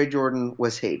DeAndre Jordan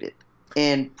was hated.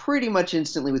 And pretty much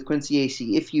instantly with Quincy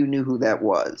Acey, if you knew who that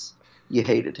was, you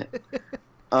hated him.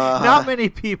 Not many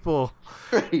people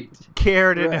right,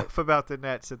 cared enough about the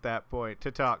Nets at that point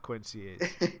to talk Quincy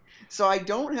Acey. So I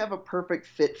don't have a perfect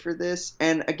fit for this,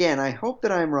 and again, I hope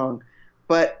that I'm wrong,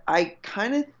 but I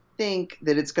kind of think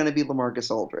that it's going to be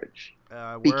LaMarcus Aldridge.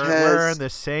 We're in the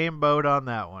same boat on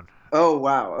that one. Oh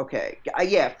wow, okay,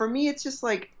 yeah. For me, it's just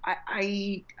like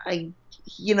he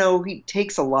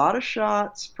takes a lot of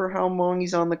shots for how long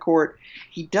he's on the court.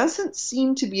 He doesn't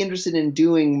seem to be interested in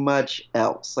doing much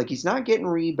else. Like he's not getting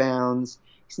rebounds.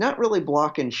 He's not really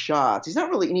blocking shots. He's not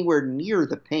really anywhere near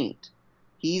the paint.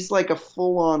 He's like a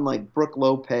full-on like Brook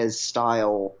Lopez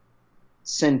style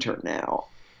center now.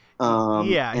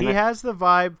 He has the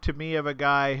vibe to me of a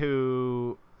guy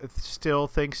who still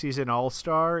thinks he's an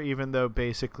all-star, even though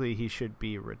basically he should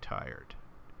be retired.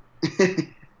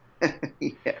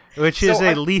 Yeah. Which is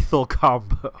a lethal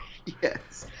combo.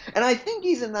 Yes. And I think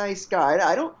he's a nice guy.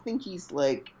 I don't think he's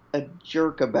like a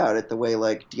jerk about it the way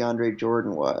like DeAndre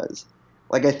Jordan was.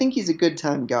 Like I think he's a good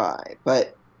time guy,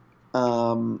 but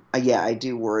I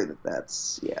do worry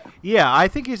that's. Yeah, I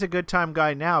think he's a good time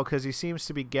guy now because he seems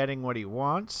to be getting what he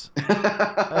wants.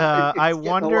 I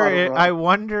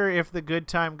wonder if the good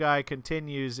time guy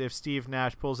continues if Steve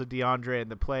Nash pulls a DeAndre in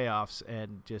the playoffs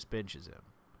and just benches him.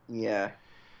 Yeah.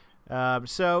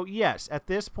 So yes, at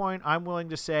this point, I'm willing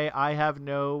to say I have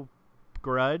no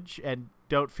grudge and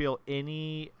don't feel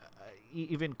any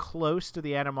even close to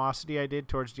the animosity I did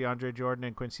towards DeAndre Jordan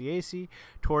and Quincy Acey,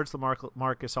 towards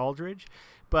Marcus Aldridge.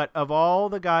 But of all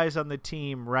the guys on the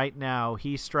team right now,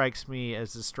 he strikes me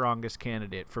as the strongest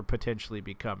candidate for potentially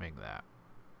becoming that.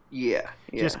 Yeah.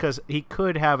 Just because he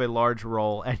could have a large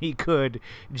role and he could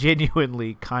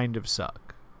genuinely kind of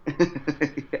suck.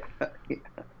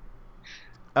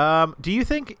 Do you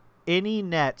think any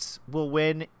Nets will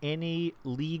win any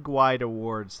league-wide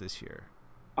awards this year?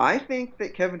 I think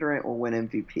that Kevin Durant will win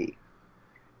MVP.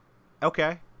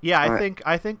 Okay. Yeah,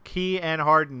 I think he and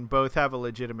Harden both have a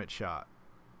legitimate shot.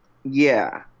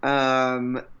 Yeah.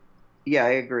 Yeah, I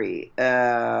agree.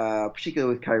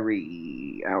 Particularly with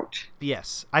Kyrie out.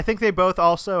 Yes. I think they both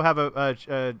also have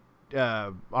a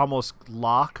almost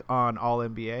lock on All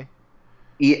NBA.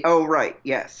 Yeah, oh, right.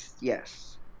 Yes.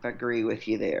 Agree with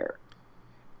you there.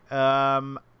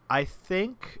 I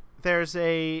think there's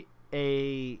I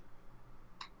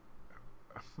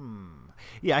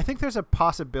think there's a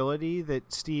possibility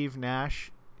that Steve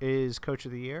Nash is Coach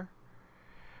of the Year.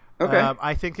 Okay.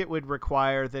 I think it would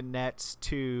require the Nets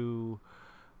to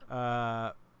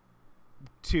obviously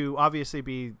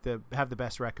have the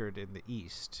best record in the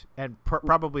East and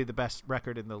probably the best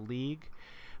record in the league,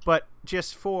 but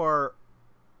just for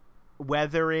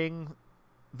weathering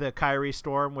the Kyrie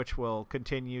storm, which will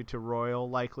continue to roil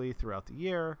likely throughout the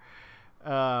year,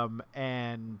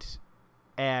 and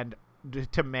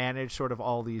to manage sort of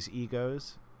all these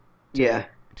egos,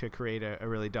 to create a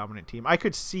really dominant team. I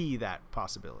could see that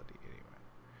possibility anyway.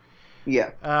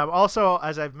 Yeah. Also,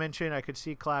 as I've mentioned, I could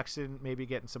see Claxton maybe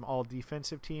getting some all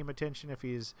defensive team attention if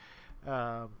he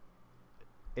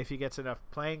gets enough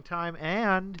playing time,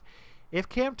 and if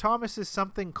Cam Thomas is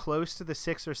something close to the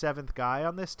 6th or 7th guy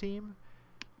on this team,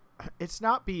 it's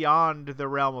not beyond the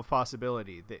realm of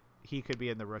possibility that he could be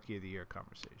in the Rookie of the Year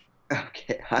conversation.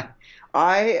 Okay.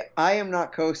 I am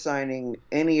not co-signing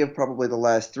any of probably the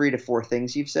last 3 to 4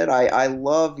 things you've said. I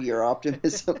love your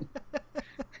optimism.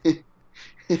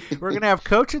 We're gonna have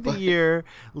Coach of the Year,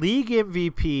 League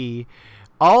MVP,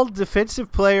 All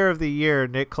Defensive Player of the Year,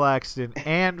 Nick Claxton,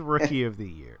 and Rookie of the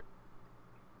Year.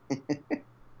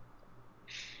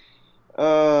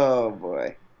 Oh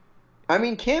boy. I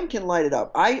mean, Cam can light it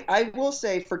up. I will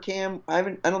say for Cam, I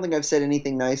don't think I've said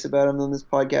anything nice about him on this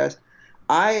podcast.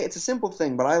 It's a simple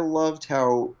thing, but I loved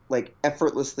how like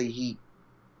effortlessly he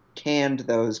canned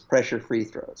those pressure free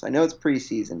throws. I know it's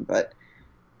preseason, but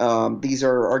these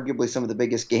are arguably some of the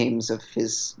biggest games of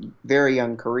his very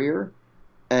young career,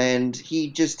 and he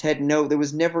just had there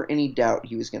was never any doubt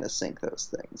he was going to sink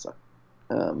those things.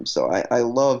 So I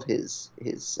love his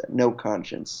no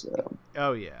conscience.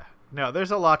 Oh yeah, no,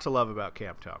 there's a lot to love about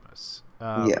Cam Thomas.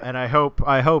 Yeah. And I hope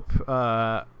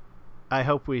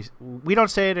we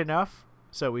don't say it enough,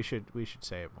 so we should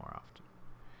say it more often.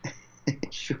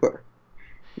 Sure.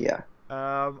 Yeah.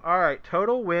 All right,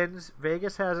 total wins.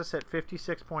 Vegas has us at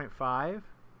 56.5.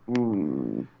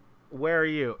 Where are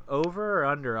you? Over or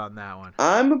under on that one?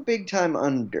 I'm a big time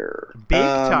under. Big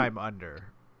time under.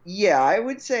 Yeah, I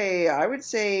would say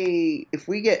if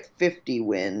we get 50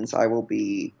 wins, I will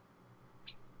be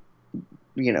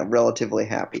relatively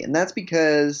happy. And that's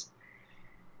because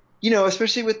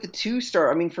especially with the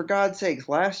 2-star, I mean, for God's sakes,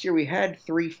 last year we had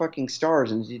 3 fucking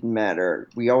stars and it didn't matter.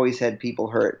 We always had people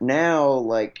hurt. Now,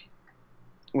 like,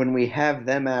 when we have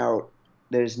them out,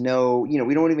 there's no,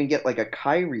 we don't even get like a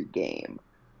Kyrie game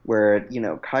where,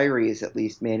 Kyrie is at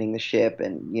least manning the ship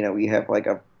and, we have like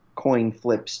a coin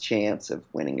flips chance of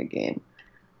winning a game.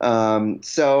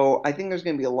 So I think there's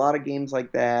going to be a lot of games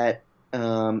like that.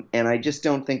 And I just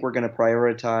don't think we're going to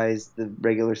prioritize the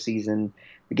regular season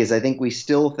because I think we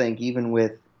still think even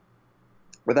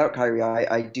without Kyrie,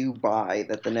 I do buy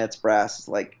that the Nets brass is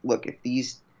like, look, if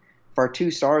our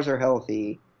 2 stars are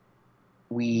healthy,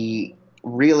 we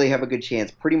really have a good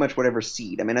chance, pretty much whatever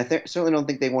seed. I mean, certainly don't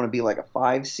think they want to be like a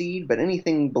 5 seed, but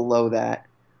anything below that,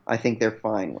 I think they're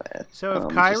fine with. So if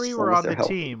Kyrie were on the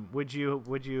team, would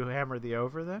you hammer the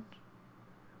over then?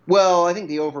 Well, I think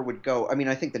the over would go. I mean,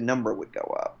 I think the number would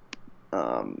go up.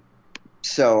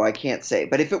 So I can't say.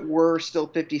 But if it were still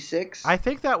 56, I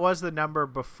think that was the number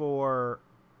before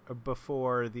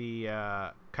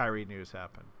the Kyrie news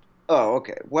happened. Oh,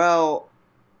 okay. Well,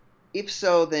 if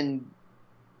so, then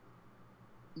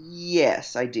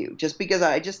yes, I do. Just because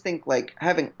I just think like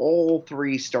having all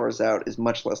 3 stars out is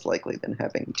much less likely than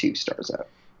having 2 stars out.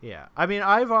 Yeah. I mean,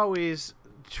 I've always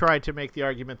tried to make the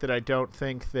argument that I don't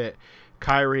think that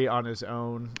Kyrie on his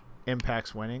own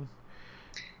impacts winning.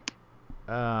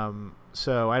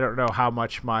 So I don't know how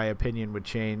much my opinion would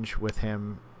change with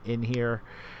him in here.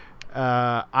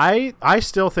 I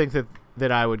still think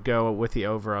that I would go with the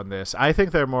over on this. I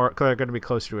think they're going to be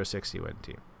closer to a 60-win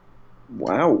team.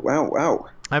 Wow.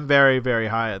 I'm very, very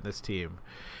high on this team.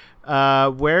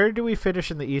 Where do we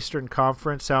finish in the Eastern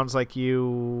Conference? Sounds like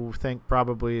you think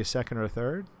probably 2nd or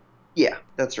 3rd? Yeah,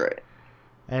 that's right.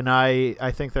 And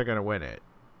I think they're going to win it.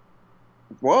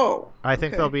 Whoa. I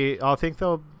think they'll be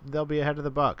ahead of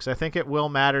the Bucks. I think it will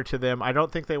matter to them. I don't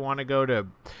think they want to go to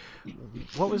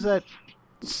what was that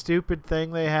stupid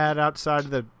thing they had outside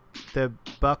of the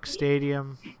Buck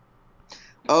Stadium?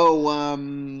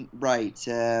 Oh, right.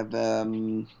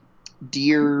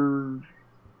 Deer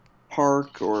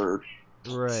Park or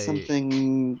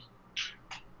something.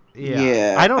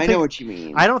 Yeah. I know what you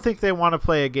mean. I don't think they want to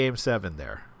play a Game 7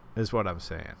 there, is what I'm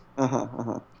saying.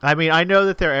 I mean, I know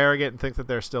that they're arrogant and think that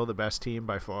they're still the best team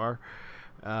by far.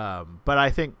 But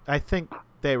I think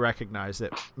they recognize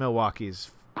that Milwaukee's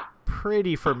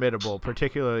pretty formidable,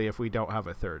 particularly if we don't have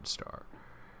a 3rd star.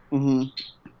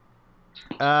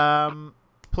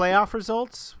 Playoff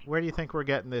results, where do you think we're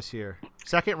getting this year?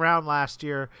 2nd round last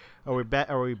year,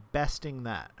 are we besting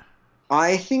that?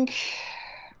 I think,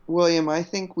 William,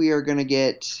 we are going to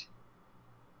get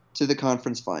to the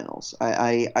conference finals.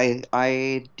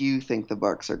 I do think the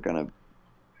Bucks are going to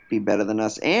be better than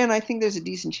us, and I think there's a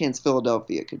decent chance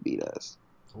Philadelphia could beat us.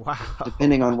 Wow.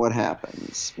 Depending on what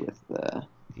happens with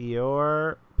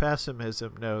Your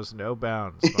pessimism knows no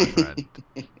bounds, my friend.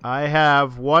 I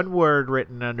have one word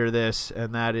written under this,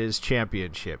 and that is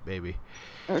championship, baby.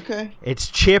 Okay. It's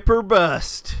chip or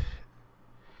bust.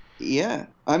 Yeah.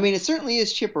 I mean, it certainly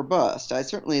is chip or bust.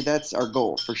 That's our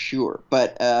goal for sure.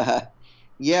 But,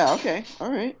 yeah, okay.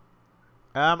 All right.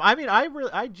 I mean,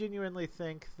 I genuinely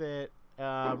think that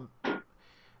not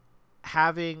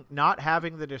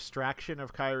having the distraction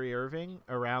of Kyrie Irving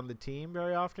around the team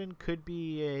very often could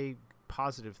be a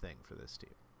positive thing for this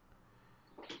team.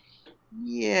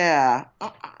 Yeah,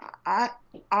 I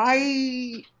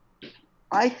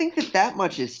think that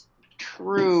much is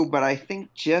true, but I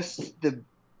think just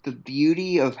the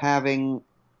beauty of having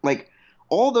like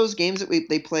all those games that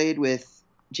they played with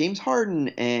James Harden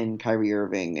and Kyrie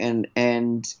Irving and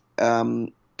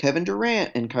Kevin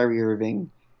Durant and Kyrie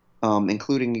Irving,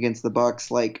 including against the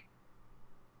Bucks, like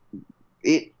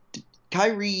it.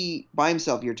 Kyrie by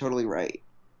himself, you're totally right.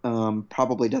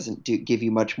 Probably doesn't give you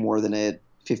much more than a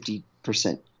 50%.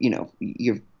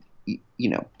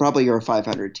 Probably you're a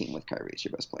 500 team with Kyrie as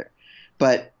your best player,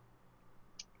 but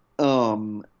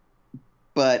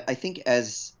I think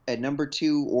as a number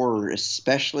 2 or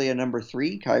especially a number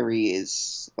 3, Kyrie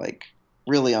is like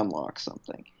really unlocks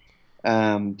something.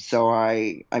 So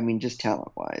I mean, just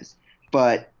talent wise,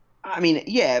 but I mean,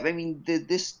 yeah, I mean,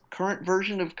 this current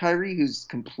version of Kyrie, who's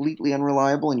completely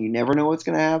unreliable and you never know what's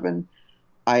going to happen,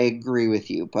 I agree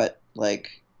with you. But like,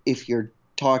 if you're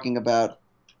talking about,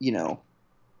 the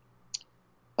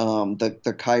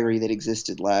Kyrie that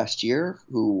existed last year,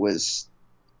 who was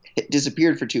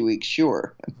disappeared for 2 weeks,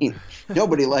 sure. I mean,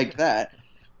 nobody liked that,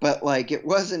 but like, it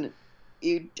wasn't.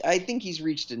 I think he's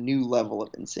reached a new level of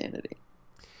insanity.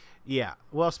 Yeah.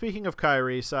 Well, speaking of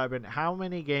Kyrie, Simon, how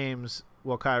many games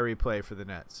will Kyrie play for the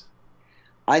Nets?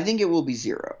 I think it will be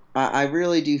 0. I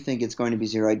really do think it's going to be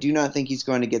 0. I do not think he's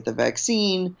going to get the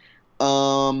vaccine.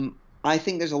 I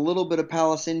think there's a little bit of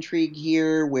Palace intrigue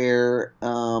here where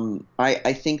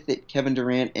I think that Kevin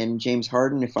Durant and James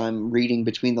Harden, if I'm reading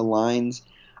between the lines,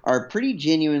 are pretty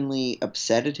genuinely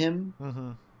upset at him.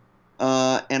 Mm-hmm.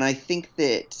 And I think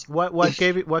that... What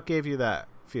gave you that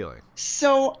feeling?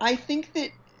 So I think that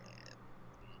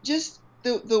just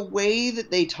the way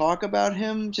that they talk about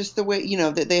him, just the way,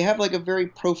 that they have like a very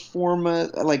pro forma,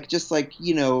 like just like,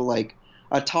 like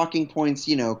talking points,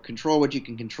 control what you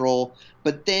can control.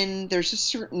 But then there's just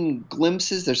certain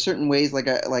glimpses, there's certain ways, like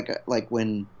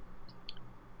when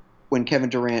Kevin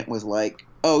Durant was like,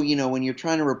 oh, when you're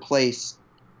trying to replace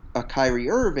a Kyrie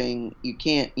Irving, you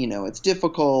can't, it's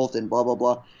difficult and blah, blah,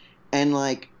 blah. And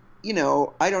like, I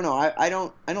don't know. I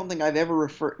don't think I've ever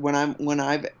referred when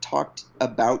I've talked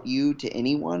about you to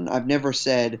anyone. I've never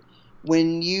said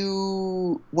when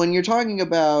you're talking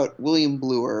about William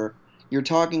Bluer, you're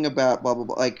talking about blah blah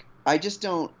blah. Like I just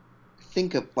don't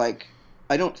think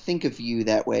of you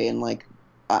that way. And like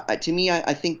to me,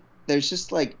 I think there's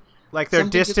just like they're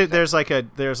distant. There's like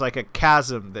a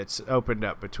chasm that's opened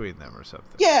up between them or something.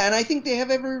 Yeah, and I think they have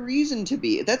every reason to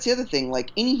be. That's the other thing.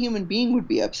 Like any human being would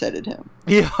be upset at him.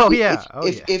 Yeah.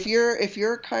 If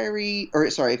you're Kyrie, or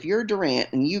sorry, if you're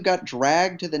Durant and you got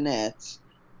dragged to the Nets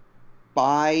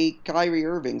by Kyrie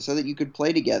Irving so that you could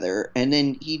play together, and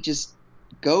then he just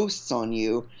ghosts on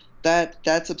you,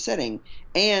 that's upsetting.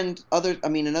 And another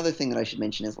thing that I should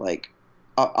mention is like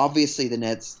obviously the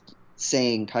Nets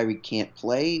saying Kyrie can't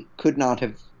play could not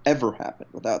have ever happened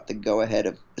without the go-ahead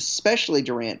of especially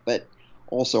Durant, but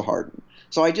also Harden.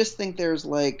 So I just think there's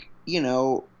like,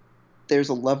 there's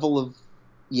a level of,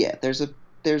 there's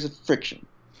a friction.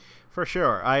 For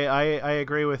sure. I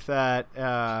agree with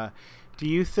that. Do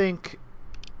you think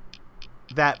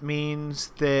that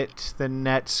means that the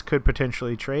Nets could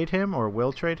potentially trade him or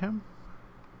will trade him?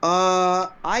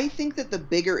 I think that the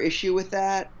bigger issue with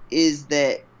that is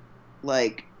that,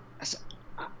 like,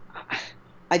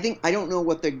 I don't know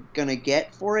what they're gonna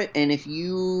get for it, and if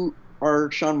you are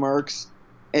Sean Marks,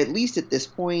 at least at this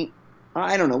point,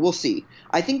 I don't know. We'll see.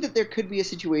 I think that there could be a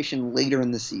situation later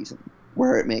in the season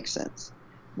where it makes sense,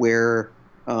 where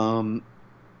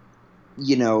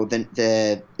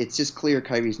it's just clear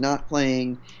Kyrie's not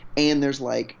playing, and there's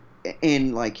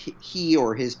he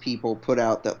or his people put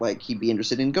out that like he'd be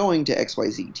interested in going to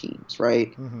XYZ teams,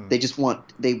 right? Mm-hmm. They just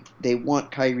want they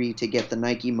want Kyrie to get the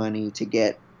Nike money to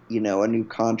get a new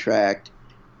contract,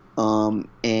 and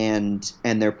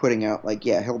they're putting out like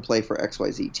he'll play for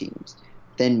XYZ teams,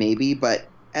 then maybe. But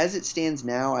as it stands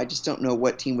now, I just don't know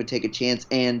what team would take a chance.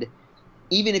 And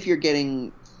even if you're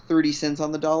getting 30 cents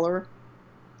on the dollar,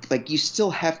 like you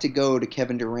still have to go to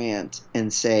Kevin Durant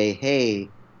and say, hey,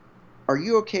 are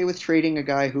you okay with trading a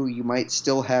guy who you might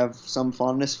still have some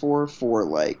fondness for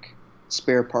like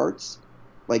spare parts?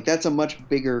 Like that's a much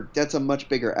bigger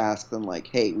ask than like,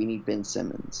 hey, we need Ben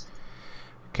Simmons.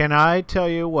 Can I tell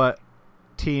you what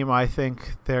team I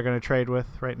think they're going to trade with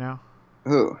right now?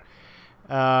 Who?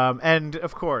 And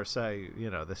of course,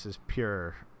 this is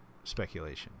pure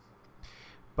speculation,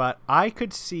 but I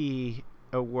could see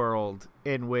a world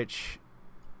in which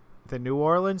the New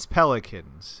Orleans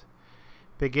Pelicans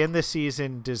begin the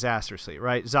season disastrously,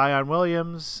 right? Zion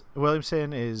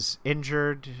Williamson is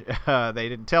injured. They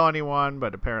didn't tell anyone,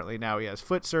 but apparently now he has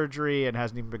foot surgery and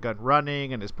hasn't even begun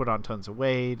running and has put on tons of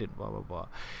weight and blah, blah,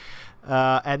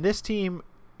 blah. And this team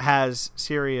has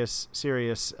serious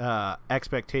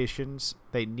expectations.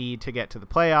 They need to get to the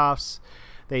playoffs.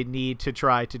 they need to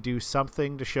try to do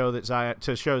something to show that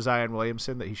Zion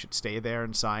Williamson that he should stay there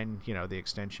and sign, the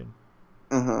extension.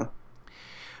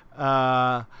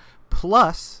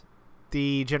 Plus,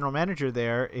 the general manager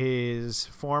there is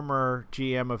former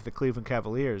GM of the Cleveland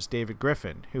Cavaliers, David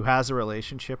Griffin, who has a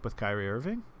relationship with Kyrie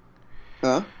Irving.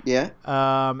 Yeah.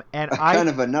 And kind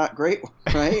of a not great one,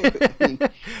 right? I mean,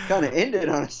 kind of ended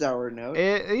on a sour note.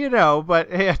 But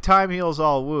hey, time heals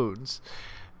all wounds.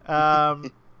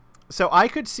 So I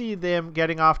could see them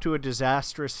getting off to a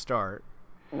disastrous start.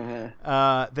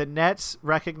 The Nets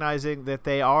recognizing that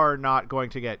they are not going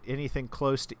to get anything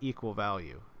close to equal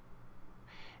value,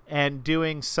 and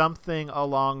doing something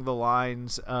along the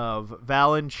lines of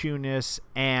Valanciunas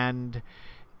and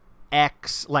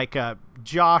X, like a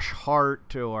Josh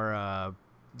Hart or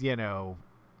Nickeil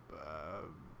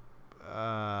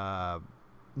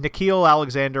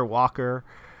Alexander-Walker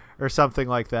or something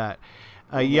like that.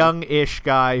 A young-ish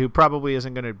guy who probably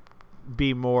isn't going to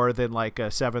be more than like a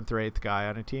 7th or 8th guy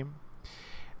on a team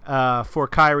for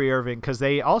Kyrie Irving, because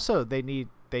they need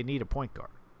a point guard.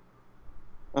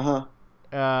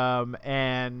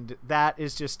 And that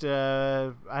is just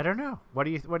I don't know. What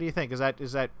do you think? Is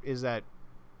that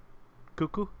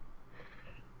cuckoo?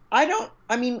 I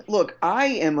mean, look, I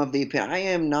am of the opinion, I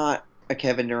am not a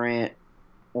Kevin Durant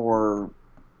or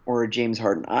a James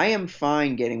Harden. I am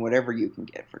fine getting whatever you can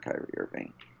get for Kyrie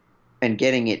Irving and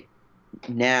getting it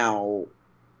now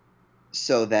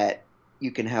so that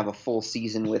you can have a full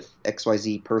season with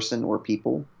XYZ person or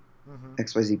people,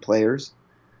 XYZ players.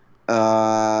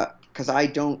 Because I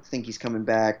don't think he's coming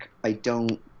back. I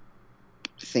don't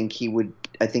think he would.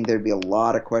 I think there'd be a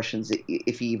lot of questions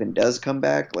if he even does come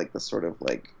back. Like the sort of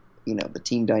the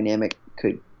team dynamic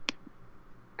could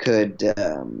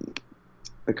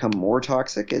become more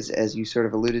toxic, as you sort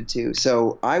of alluded to.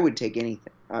 So I would take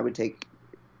anything. I would take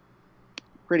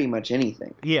pretty much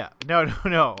anything. Yeah.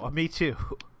 No. Me too.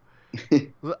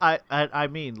 I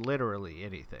mean literally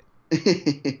anything.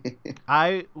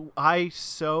 I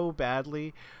so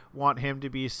badly want him to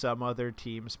be some other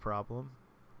team's problem.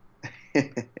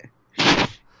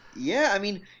 Yeah, I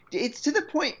mean, it's to the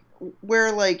point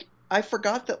where I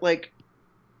forgot that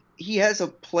he has a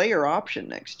player option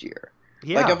next year.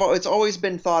 Yeah. It's always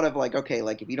been thought of okay,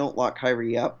 if you don't lock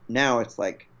Kyrie up now, it's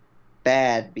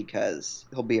bad because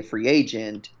he'll be a free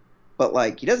agent, but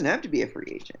he doesn't have to be a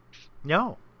free agent.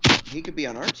 No. He could be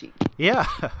on our team. Yeah,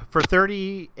 for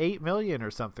 $38 million or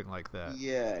something like that.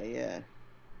 Yeah.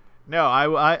 No,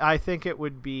 I think it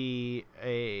would be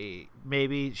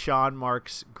maybe Sean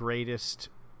Marks' greatest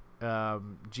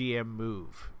GM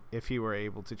move if he were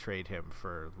able to trade him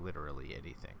for literally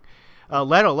anything,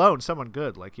 let alone someone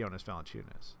good like Jonas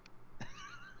Valanciunas.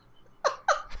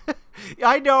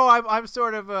 I know I'm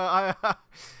sort of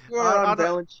You're on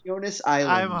Valanciunas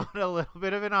Island. I'm on a little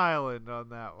bit of an island on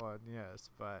that one, yes,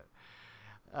 but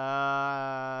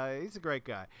he's a great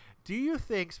guy. Do you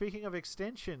think, speaking of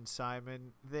extension,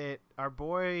 Simon, that our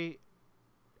boy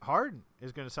Harden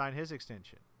is going to sign his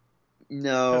extension?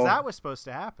 No, because that was supposed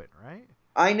to happen, right?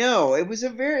 I know it's a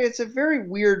very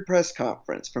weird press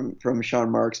conference from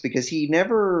Sean Marks, because he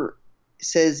never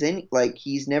says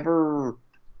he's never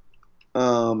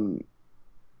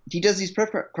he does these press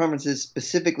conferences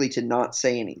specifically to not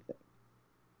say anything,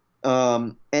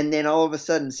 and then all of a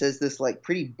sudden says this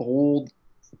pretty bold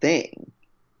thing,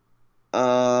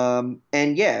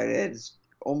 and yeah, it's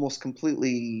almost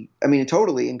completely,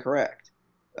 totally incorrect.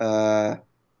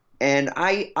 And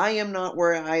I am not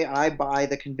where I buy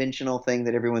the conventional thing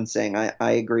that everyone's saying.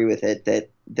 I agree with it that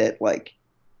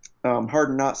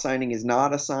Harden not signing is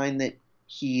not a sign that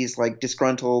he's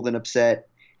disgruntled and upset.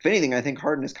 If anything, I think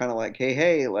Harden is kind of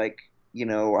hey,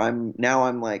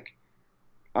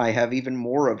 I have even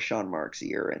more of Sean Marks'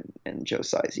 ear and Joe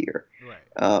Tsai's ear.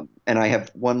 Right. And I have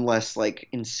one less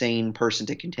insane person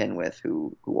to contend with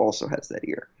who also has that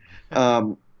ear.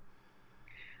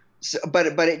 So, but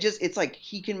it's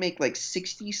he can make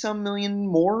 60 some million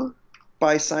more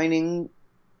by signing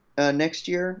next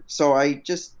year. So I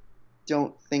just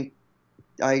don't think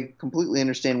I completely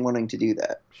understand wanting to do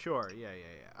that. Sure. Yeah.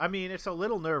 I mean, it's a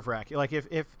little nerve-wracking.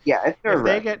 If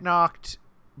they get knocked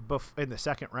in the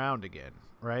second round again,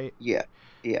 right? Yeah.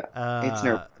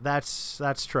 It's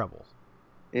that's trouble.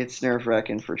 It's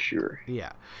nerve-wracking for sure.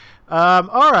 Yeah.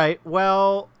 All right.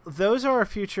 Well, those are our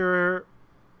future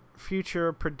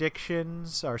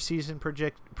predictions, our season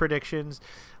predictions.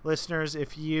 Listeners,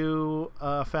 if you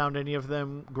found any of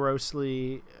them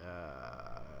grossly,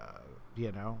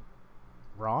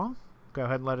 wrong, go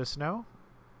ahead and let us know.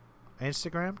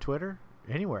 Instagram, Twitter,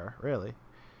 anywhere, really.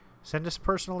 Send us a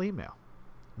personal email.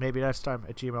 maybe next time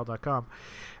at gmail.com.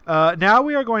 Now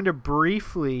we are going to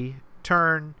briefly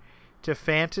turn to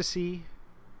fantasy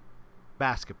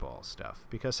basketball stuff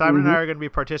because Simon and I are going to be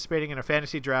participating in a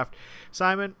fantasy draft.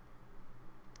 Simon,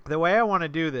 the way I want to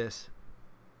do this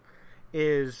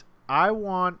is I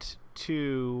want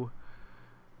to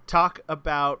talk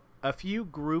about a few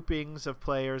groupings of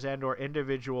players and or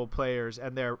individual players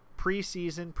and their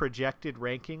preseason projected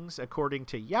rankings according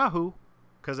to Yahoo,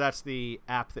 because that's the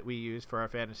app that we use for our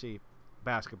fantasy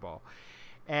basketball.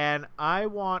 And I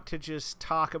want to just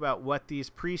talk about what these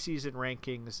preseason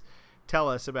rankings tell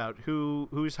us about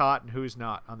who's hot and who's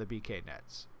not on the BK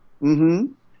Nets.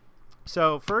 Mm-hmm.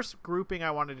 So first grouping I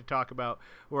wanted to talk about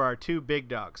were our two big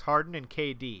dogs, Harden and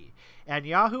KD. And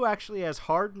Yahoo actually has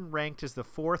Harden ranked as the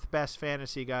 4th best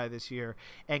fantasy guy this year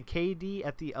and KD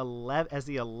at the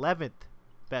 11th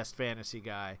best fantasy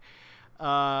guy.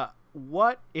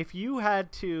 What if you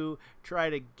had to try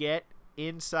to get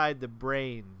inside the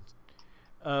brain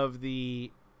of the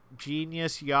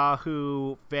genius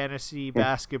Yahoo fantasy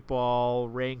basketball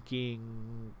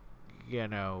ranking,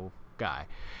 guy?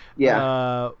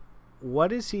 Yeah.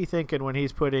 What is he thinking when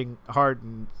he's putting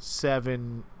Harden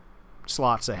 7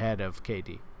 slots ahead of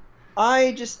KD?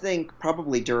 I just think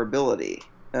probably durability.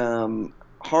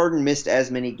 Harden missed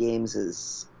as many games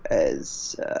as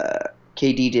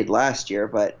KD did last year,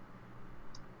 but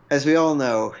as we all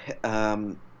know,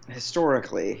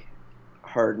 historically,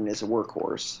 Harden is a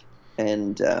workhorse,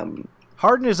 and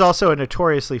Harden is also a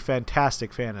notoriously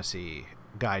fantastic fantasy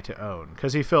guy to own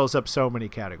because he fills up so many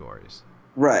categories.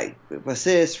 Right,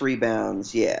 assists,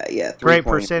 rebounds, yeah, great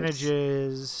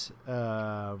percentages, free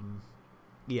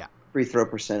throw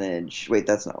percentage. Wait,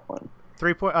 that's not one.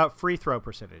 Free throw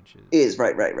percentages is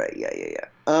right,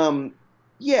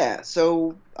 yeah.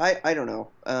 So I don't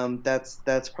know.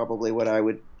 That's probably what I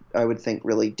would think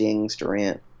really dings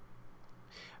Durant.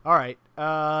 All right.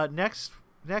 Next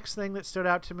thing that stood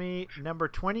out to me, number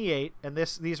 28, and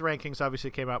these rankings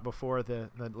obviously came out before the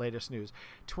latest news.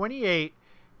 28.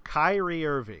 Kyrie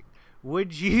Irving.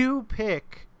 Would you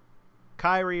pick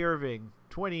Kyrie Irving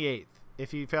 28th if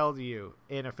he fell to you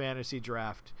in a fantasy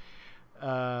draft?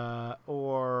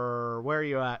 Or where are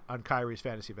you at on Kyrie's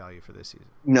fantasy value for this season?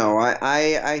 No,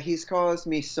 I he's caused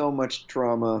me so much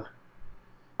trauma.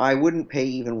 I wouldn't pay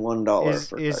even $1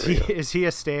 for Kyrie. Is he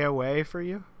a stay away for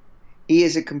you? He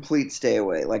is a complete stay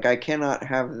away. Like, I cannot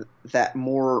have that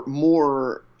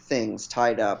more things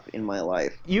tied up in my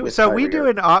life. We do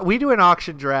an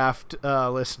auction draft,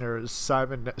 listeners.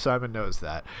 Simon knows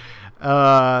that.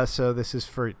 So this is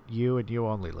for you and you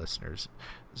only, listeners.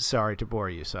 Sorry to bore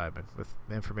you, Simon, with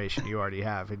information you already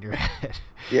have in your head.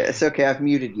 Yeah, it's okay. I've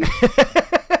muted you.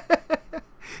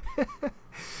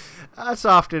 That's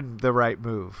often the right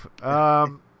move.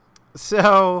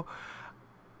 So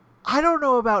I don't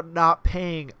know about not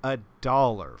paying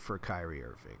 $1 for Kyrie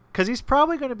Irving because he's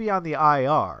probably going to be on the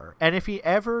IR. And if he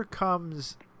ever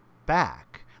comes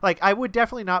back, like, I would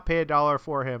definitely not pay $1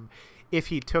 for him if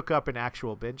he took up an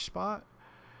actual bench spot.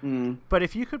 But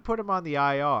if you could put him on the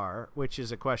IR, which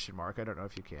is a question mark, I don't know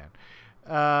if you can,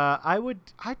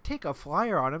 I'd take a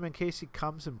flyer on him in case he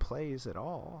comes and plays at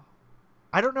all.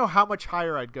 I don't know how much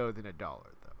higher I'd go than $1 though.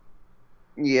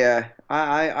 Yeah,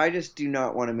 I just do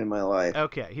not want him in my life.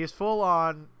 Okay, he's full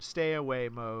on stay away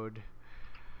mode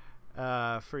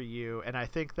for you, and I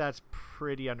think that's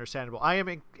pretty understandable. I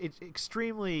am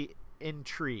extremely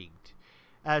intrigued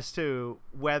as to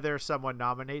whether someone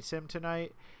nominates him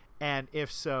tonight, and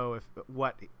if so,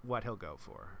 what he'll go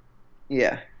for.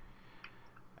 Yeah.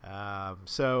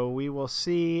 So we will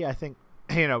see. I think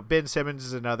Ben Simmons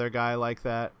is another guy like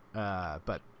that,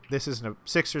 but this isn't a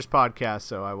Sixers podcast,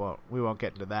 so we won't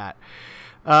get into that.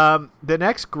 The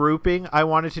next grouping I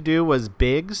wanted to do was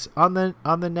bigs on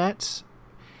the Nets,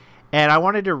 and I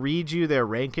wanted to read you their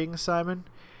rankings, Simon,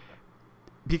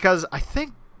 because I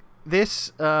think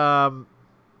this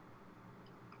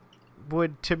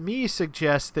would, to me,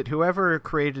 suggest that whoever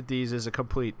created these is a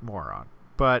complete moron.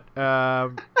 But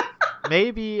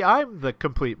maybe I'm the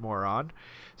complete moron.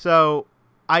 So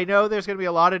I know there's going to be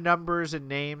a lot of numbers and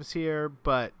names here,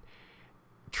 but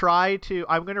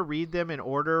I'm going to read them in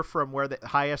order from where the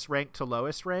highest ranked to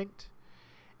lowest ranked,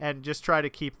 and just try to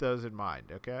keep those in mind.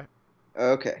 Okay.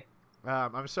 Okay.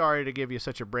 I'm sorry to give you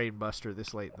such a brain buster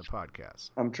this late in the podcast.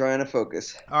 I'm trying to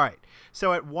focus. All right.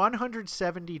 So at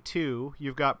 172,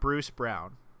 you've got Bruce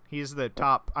Brown. He's the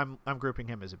top. I'm grouping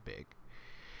him as a big.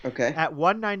 Okay. At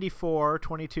 194,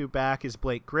 22 back is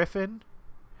Blake Griffin.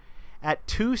 At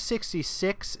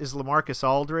 266 is LaMarcus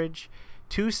Aldridge.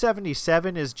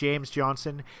 277 is James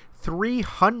Johnson.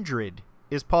 300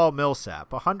 is Paul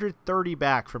Millsap. 130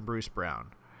 back from Bruce Brown.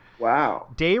 Wow.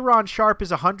 Day'Ron Sharp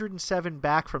is 107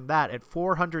 back from that at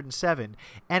 407.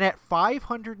 And at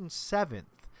 507th,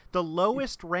 the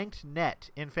lowest ranked net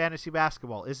in fantasy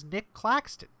basketball is Nick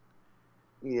Claxton.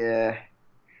 Yeah.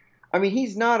 I mean,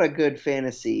 he's not a good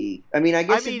fantasy. I mean, I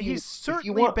guess he's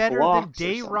certainly better than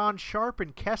Day'Ron Sharp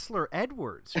and Kessler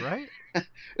Edwards, right?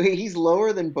 He's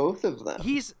lower than both of them.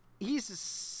 He's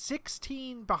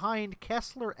 16 behind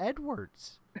Kessler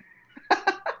Edwards.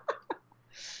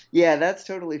 Yeah, that's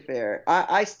totally fair.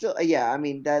 I still, yeah, I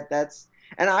mean that's,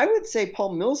 and I would say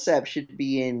Paul Millsap should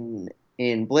be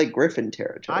in Blake Griffin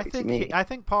territory. I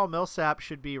think Paul Millsap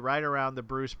should be right around the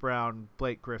Bruce Brown,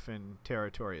 Blake Griffin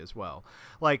territory as well.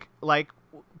 Like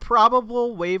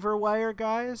probable waiver wire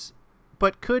guys,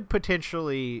 but could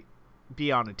potentially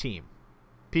be on a team,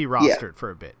 be rostered for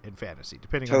a bit in fantasy,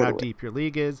 depending on how deep your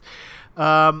league is.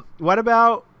 What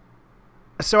about?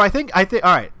 So I think all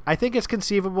right. I think it's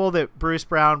conceivable that Bruce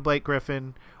Brown, Blake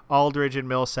Griffin, Aldridge, and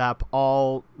Millsap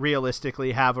all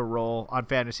realistically have a role on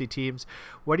fantasy teams.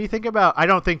 What do you think about? I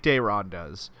don't think Day'Ron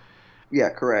does. Yeah,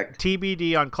 correct.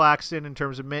 TBD on Claxton in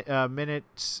terms of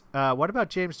minutes. What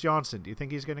about James Johnson? Do you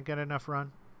think he's going to get enough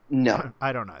run? No,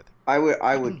 I don't either. I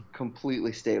would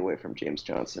completely stay away from James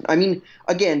Johnson. I mean,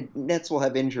 again, Nets will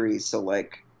have injuries, so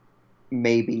like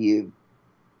maybe you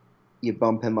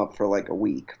bump him up for like a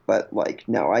week, but like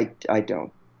no, I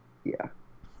don't. Yeah.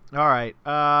 All right.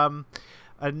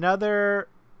 Another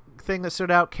thing that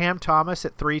stood out, Cam Thomas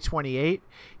at 328.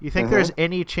 You think there's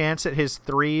any chance that his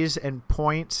threes and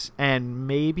points and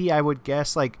maybe I would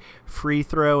guess like free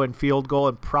throw and field goal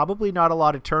and probably not a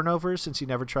lot of turnovers since he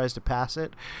never tries to pass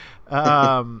it.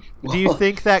 Do you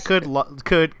think that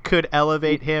could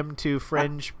elevate him to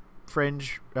fringe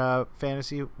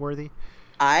fantasy worthy?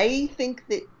 I think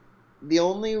that the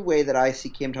only way that I see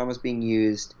Cam Thomas being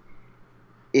used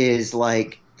is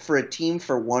like for a team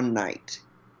for one night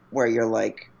where you're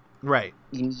like, right,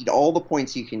 you need all the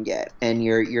points you can get and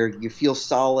you feel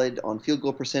solid on field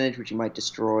goal percentage, which you might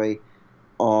destroy,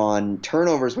 on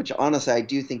turnovers, which honestly I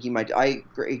do think he might. I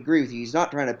agree with you. He's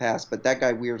not trying to pass, but that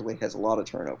guy weirdly has a lot of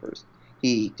turnovers.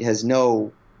 He has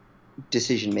no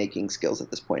decision-making skills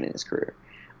at this point in his career.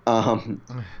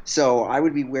 So I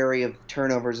would be wary of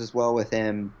turnovers as well with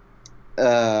him.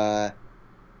 But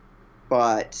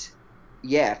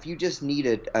yeah, if you just need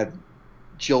a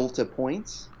jolt of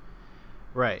points,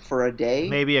 right, for a day,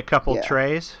 maybe a couple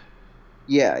trays.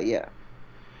 Yeah.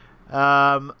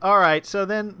 All right. So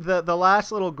then the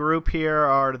last little group here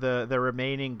are the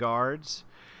remaining guards,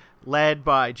 led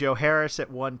by Joe Harris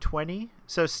at 120.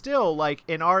 So still, like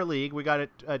in our league, we got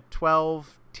a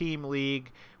 12-team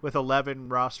league with 11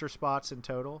 roster spots in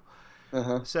total.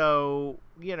 So,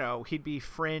 he'd be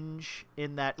fringe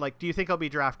in that. Like, do you think he'll be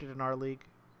drafted in our league?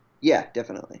 Yeah,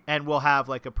 definitely. And we'll have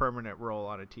like a permanent role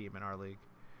on a team in our league.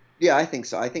 Yeah, I think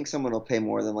so. I think someone will pay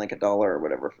more than like $1 or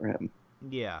whatever for him.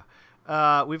 Yeah.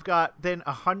 We've got then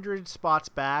 100 spots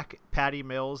back, Patty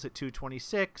Mills at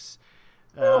 226.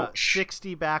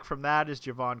 60 back from that is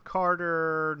Javon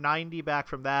Carter. 90 back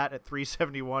from that at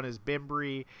 371 is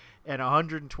Bembry. And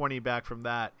 120 back from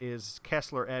that is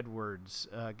Kessler Edwards,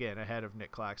 again, ahead of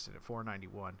Nick Claxton at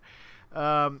 491.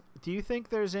 Do you think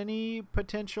there's any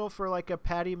potential for like a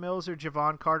Patty Mills or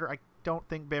Javon Carter? I don't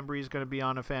think Bembry is going to be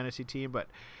on a fantasy team, but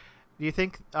do you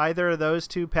think either of those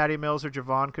two, Patty Mills or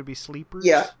Javon, could be sleepers?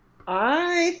 Yeah,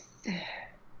 I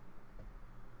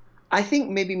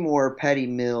think maybe more Patty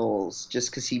Mills,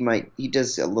 just because he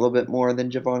does a little bit more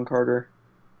than Javon Carter.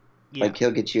 Yeah. Like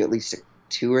he'll get you at least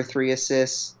 2 or 3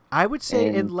 assists. I would say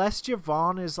unless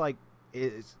Javon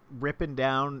is ripping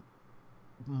down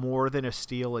more than a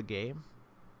steal a game.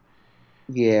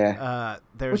 Yeah.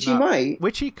 Which he might.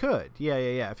 Which he could.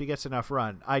 Yeah. If he gets enough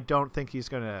run. I don't think he's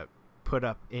going to put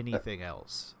up anything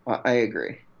else. I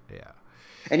agree. Yeah.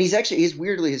 And his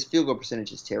weirdly, his field goal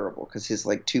percentage is terrible because his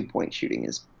 2-point shooting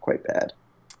is quite bad.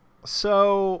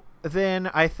 So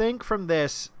then I think from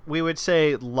this, we would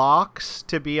say locks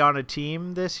to be on a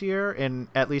team this year, and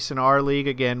at least in our league,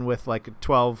 again, with like a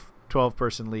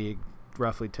 12-person league,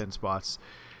 roughly 10 spots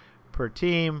per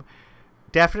team.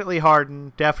 Definitely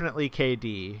Harden, definitely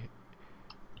KD,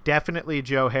 definitely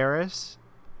Joe Harris.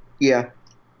 Yeah.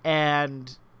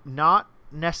 And not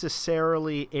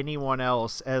necessarily anyone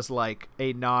else as like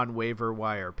a non-waiver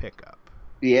wire pickup.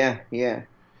 Yeah.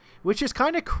 Which is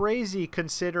kind of crazy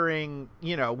considering,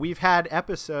 we've had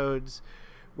episodes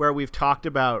where we've talked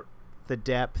about the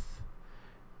depth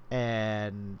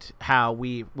and how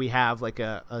we have like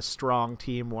a strong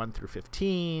team 1 through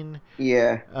 15.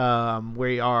 Yeah.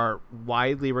 We are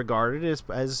widely regarded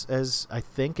as I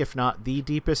think, if not the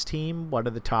deepest team, one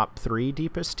of the top 3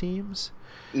 deepest teams.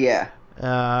 Yeah.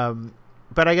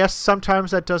 But I guess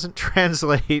sometimes that doesn't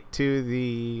translate to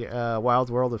the wild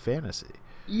world of fantasy.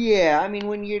 Yeah, I mean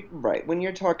when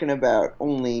you're talking about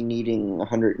only needing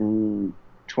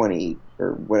 120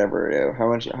 or whatever, how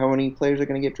many players are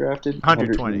going to get drafted?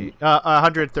 120,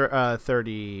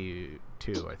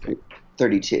 132, I think.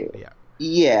 32. Yeah.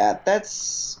 Yeah,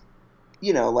 that's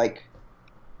like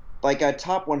a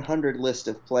top 100 list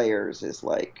of players is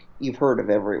like you've heard of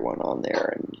everyone on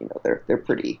there, and they're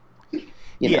pretty.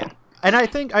 Yeah. And I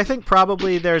think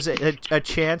probably there's a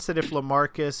chance that if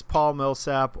LaMarcus, Paul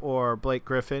Millsap, or Blake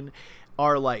Griffin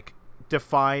are like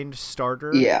defined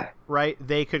starters, right,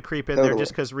 they could creep in there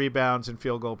just because rebounds and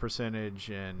field goal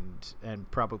percentage and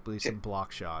probably some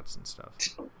block shots and stuff.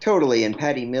 Totally, and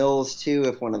Patty Mills too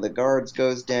if one of the guards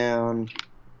goes down.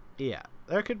 Yeah,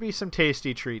 there could be some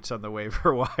tasty treats on the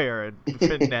waiver wire in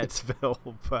Netsville,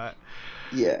 but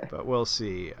we'll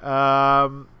see.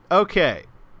 Okay,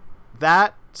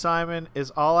 that, Simon,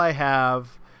 is all I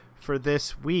have for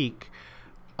this week.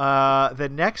 The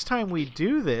next time we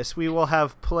do this, we will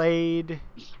have played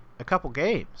a couple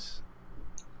games.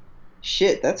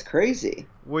 Shit, that's crazy.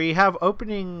 We have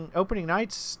opening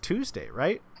nights Tuesday,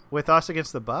 right? With us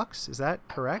against the Bucks. Is that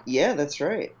correct? Yeah, that's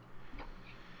right.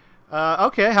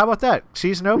 Okay, how about that?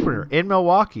 Season opener in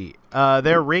Milwaukee.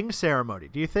 Their ring ceremony.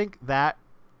 Do you think that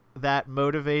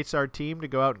motivates our team to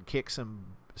go out and kick some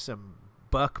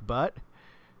Buck butt?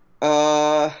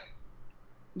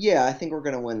 Yeah, I think we're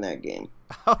gonna win that game.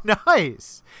 Oh,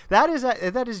 nice! That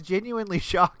is genuinely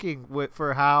shocking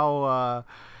for how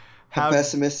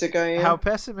pessimistic I am. How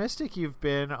pessimistic you've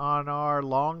been on our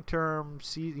long-term,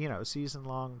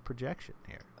 season-long projection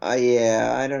here.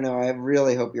 Yeah, I don't know. I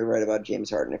really hope you're right about James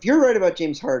Harden. If you're right about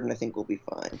James Harden, I think we'll be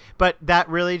fine. But that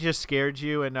really just scared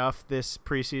you enough this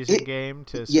preseason game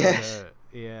to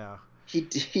yeah.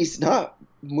 He's not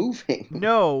moving.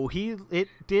 No, it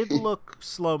did look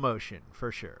slow motion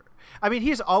for sure. I mean,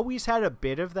 he's always had a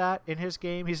bit of that in his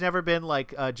game. He's never been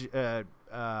like God,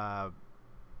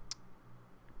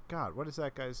 what is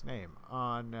that guy's name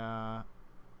on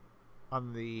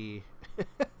the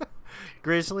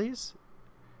Grizzlies?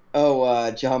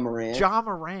 Oh, John Morant. John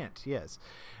Morant, yes.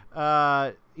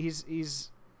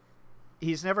 He's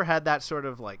never had that sort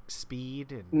of like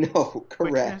speed and correct.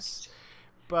 Quickness,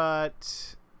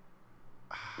 but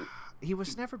he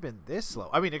was never been this slow.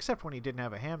 I mean, except when he didn't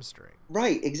have a hamstring.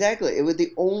 Right, exactly. It was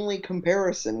the only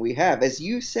comparison we have, as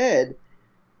you said,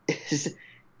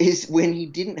 is when he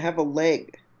didn't have a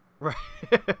leg. Right,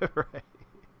 right.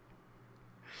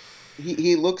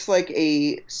 He looks like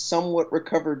a somewhat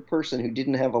recovered person who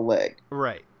didn't have a leg.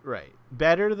 Right, right.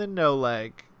 Better than no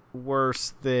leg,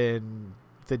 worse than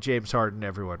the James Harden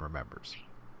everyone remembers.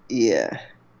 Yeah.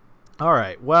 All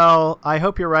right. Well, I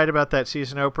hope you're right about that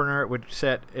season opener. It would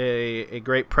set a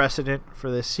great precedent for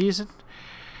this season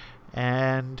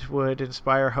and would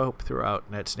inspire hope throughout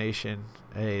Nets Nation,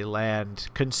 a land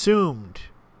consumed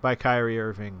by Kyrie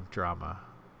Irving drama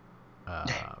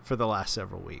for the last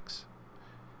several weeks,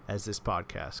 as this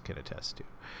podcast can attest to.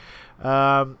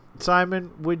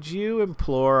 Simon, would you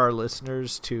implore our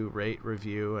listeners to rate,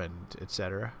 review, and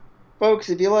etc.? Folks,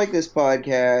 if you like this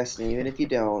podcast, and even if you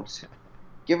don't,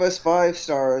 give us 5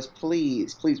 stars,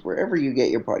 please, wherever you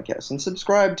get your podcasts, and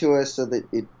subscribe to us so that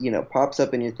it pops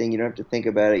up in your thing. You don't have to think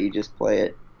about it; you just play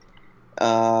it.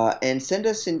 And send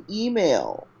us an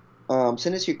email.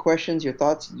 Send us your questions, your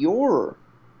thoughts, your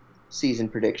season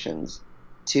predictions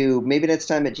to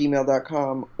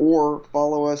maybynetstime@gmail.com, or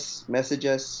follow us, message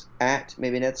us at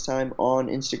maybynetstime on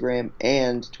Instagram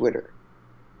and Twitter.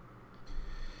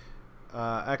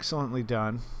 Excellently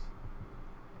done.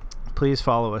 Please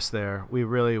follow us there. We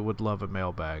really would love a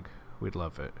mailbag. We'd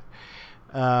love it.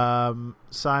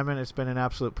 Simon, it's been an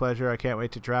absolute pleasure. I can't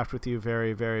wait to draft with you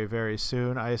very, very, very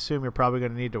soon. I assume you're probably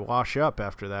going to need to wash up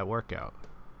after that workout.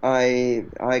 I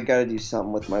got to do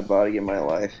something with my body and my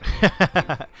life.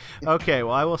 Okay,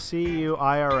 well, I will see you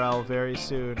IRL very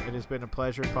soon. It has been a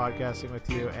pleasure podcasting with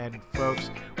you. And, folks,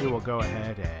 we will go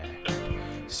ahead and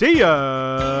see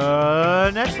ya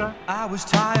next time. I was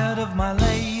tired of my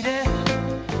lady.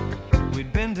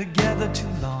 We'd been together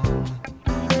too long.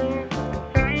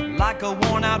 Like a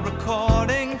worn-out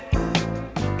recording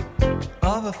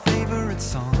of a favorite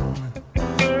song.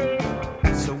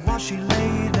 So while she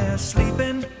lay there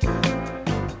sleeping,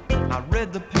 I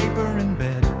read the paper in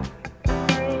bed.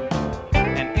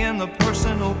 And in the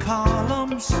personal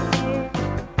columns,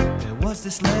 there was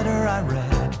this letter I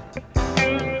read.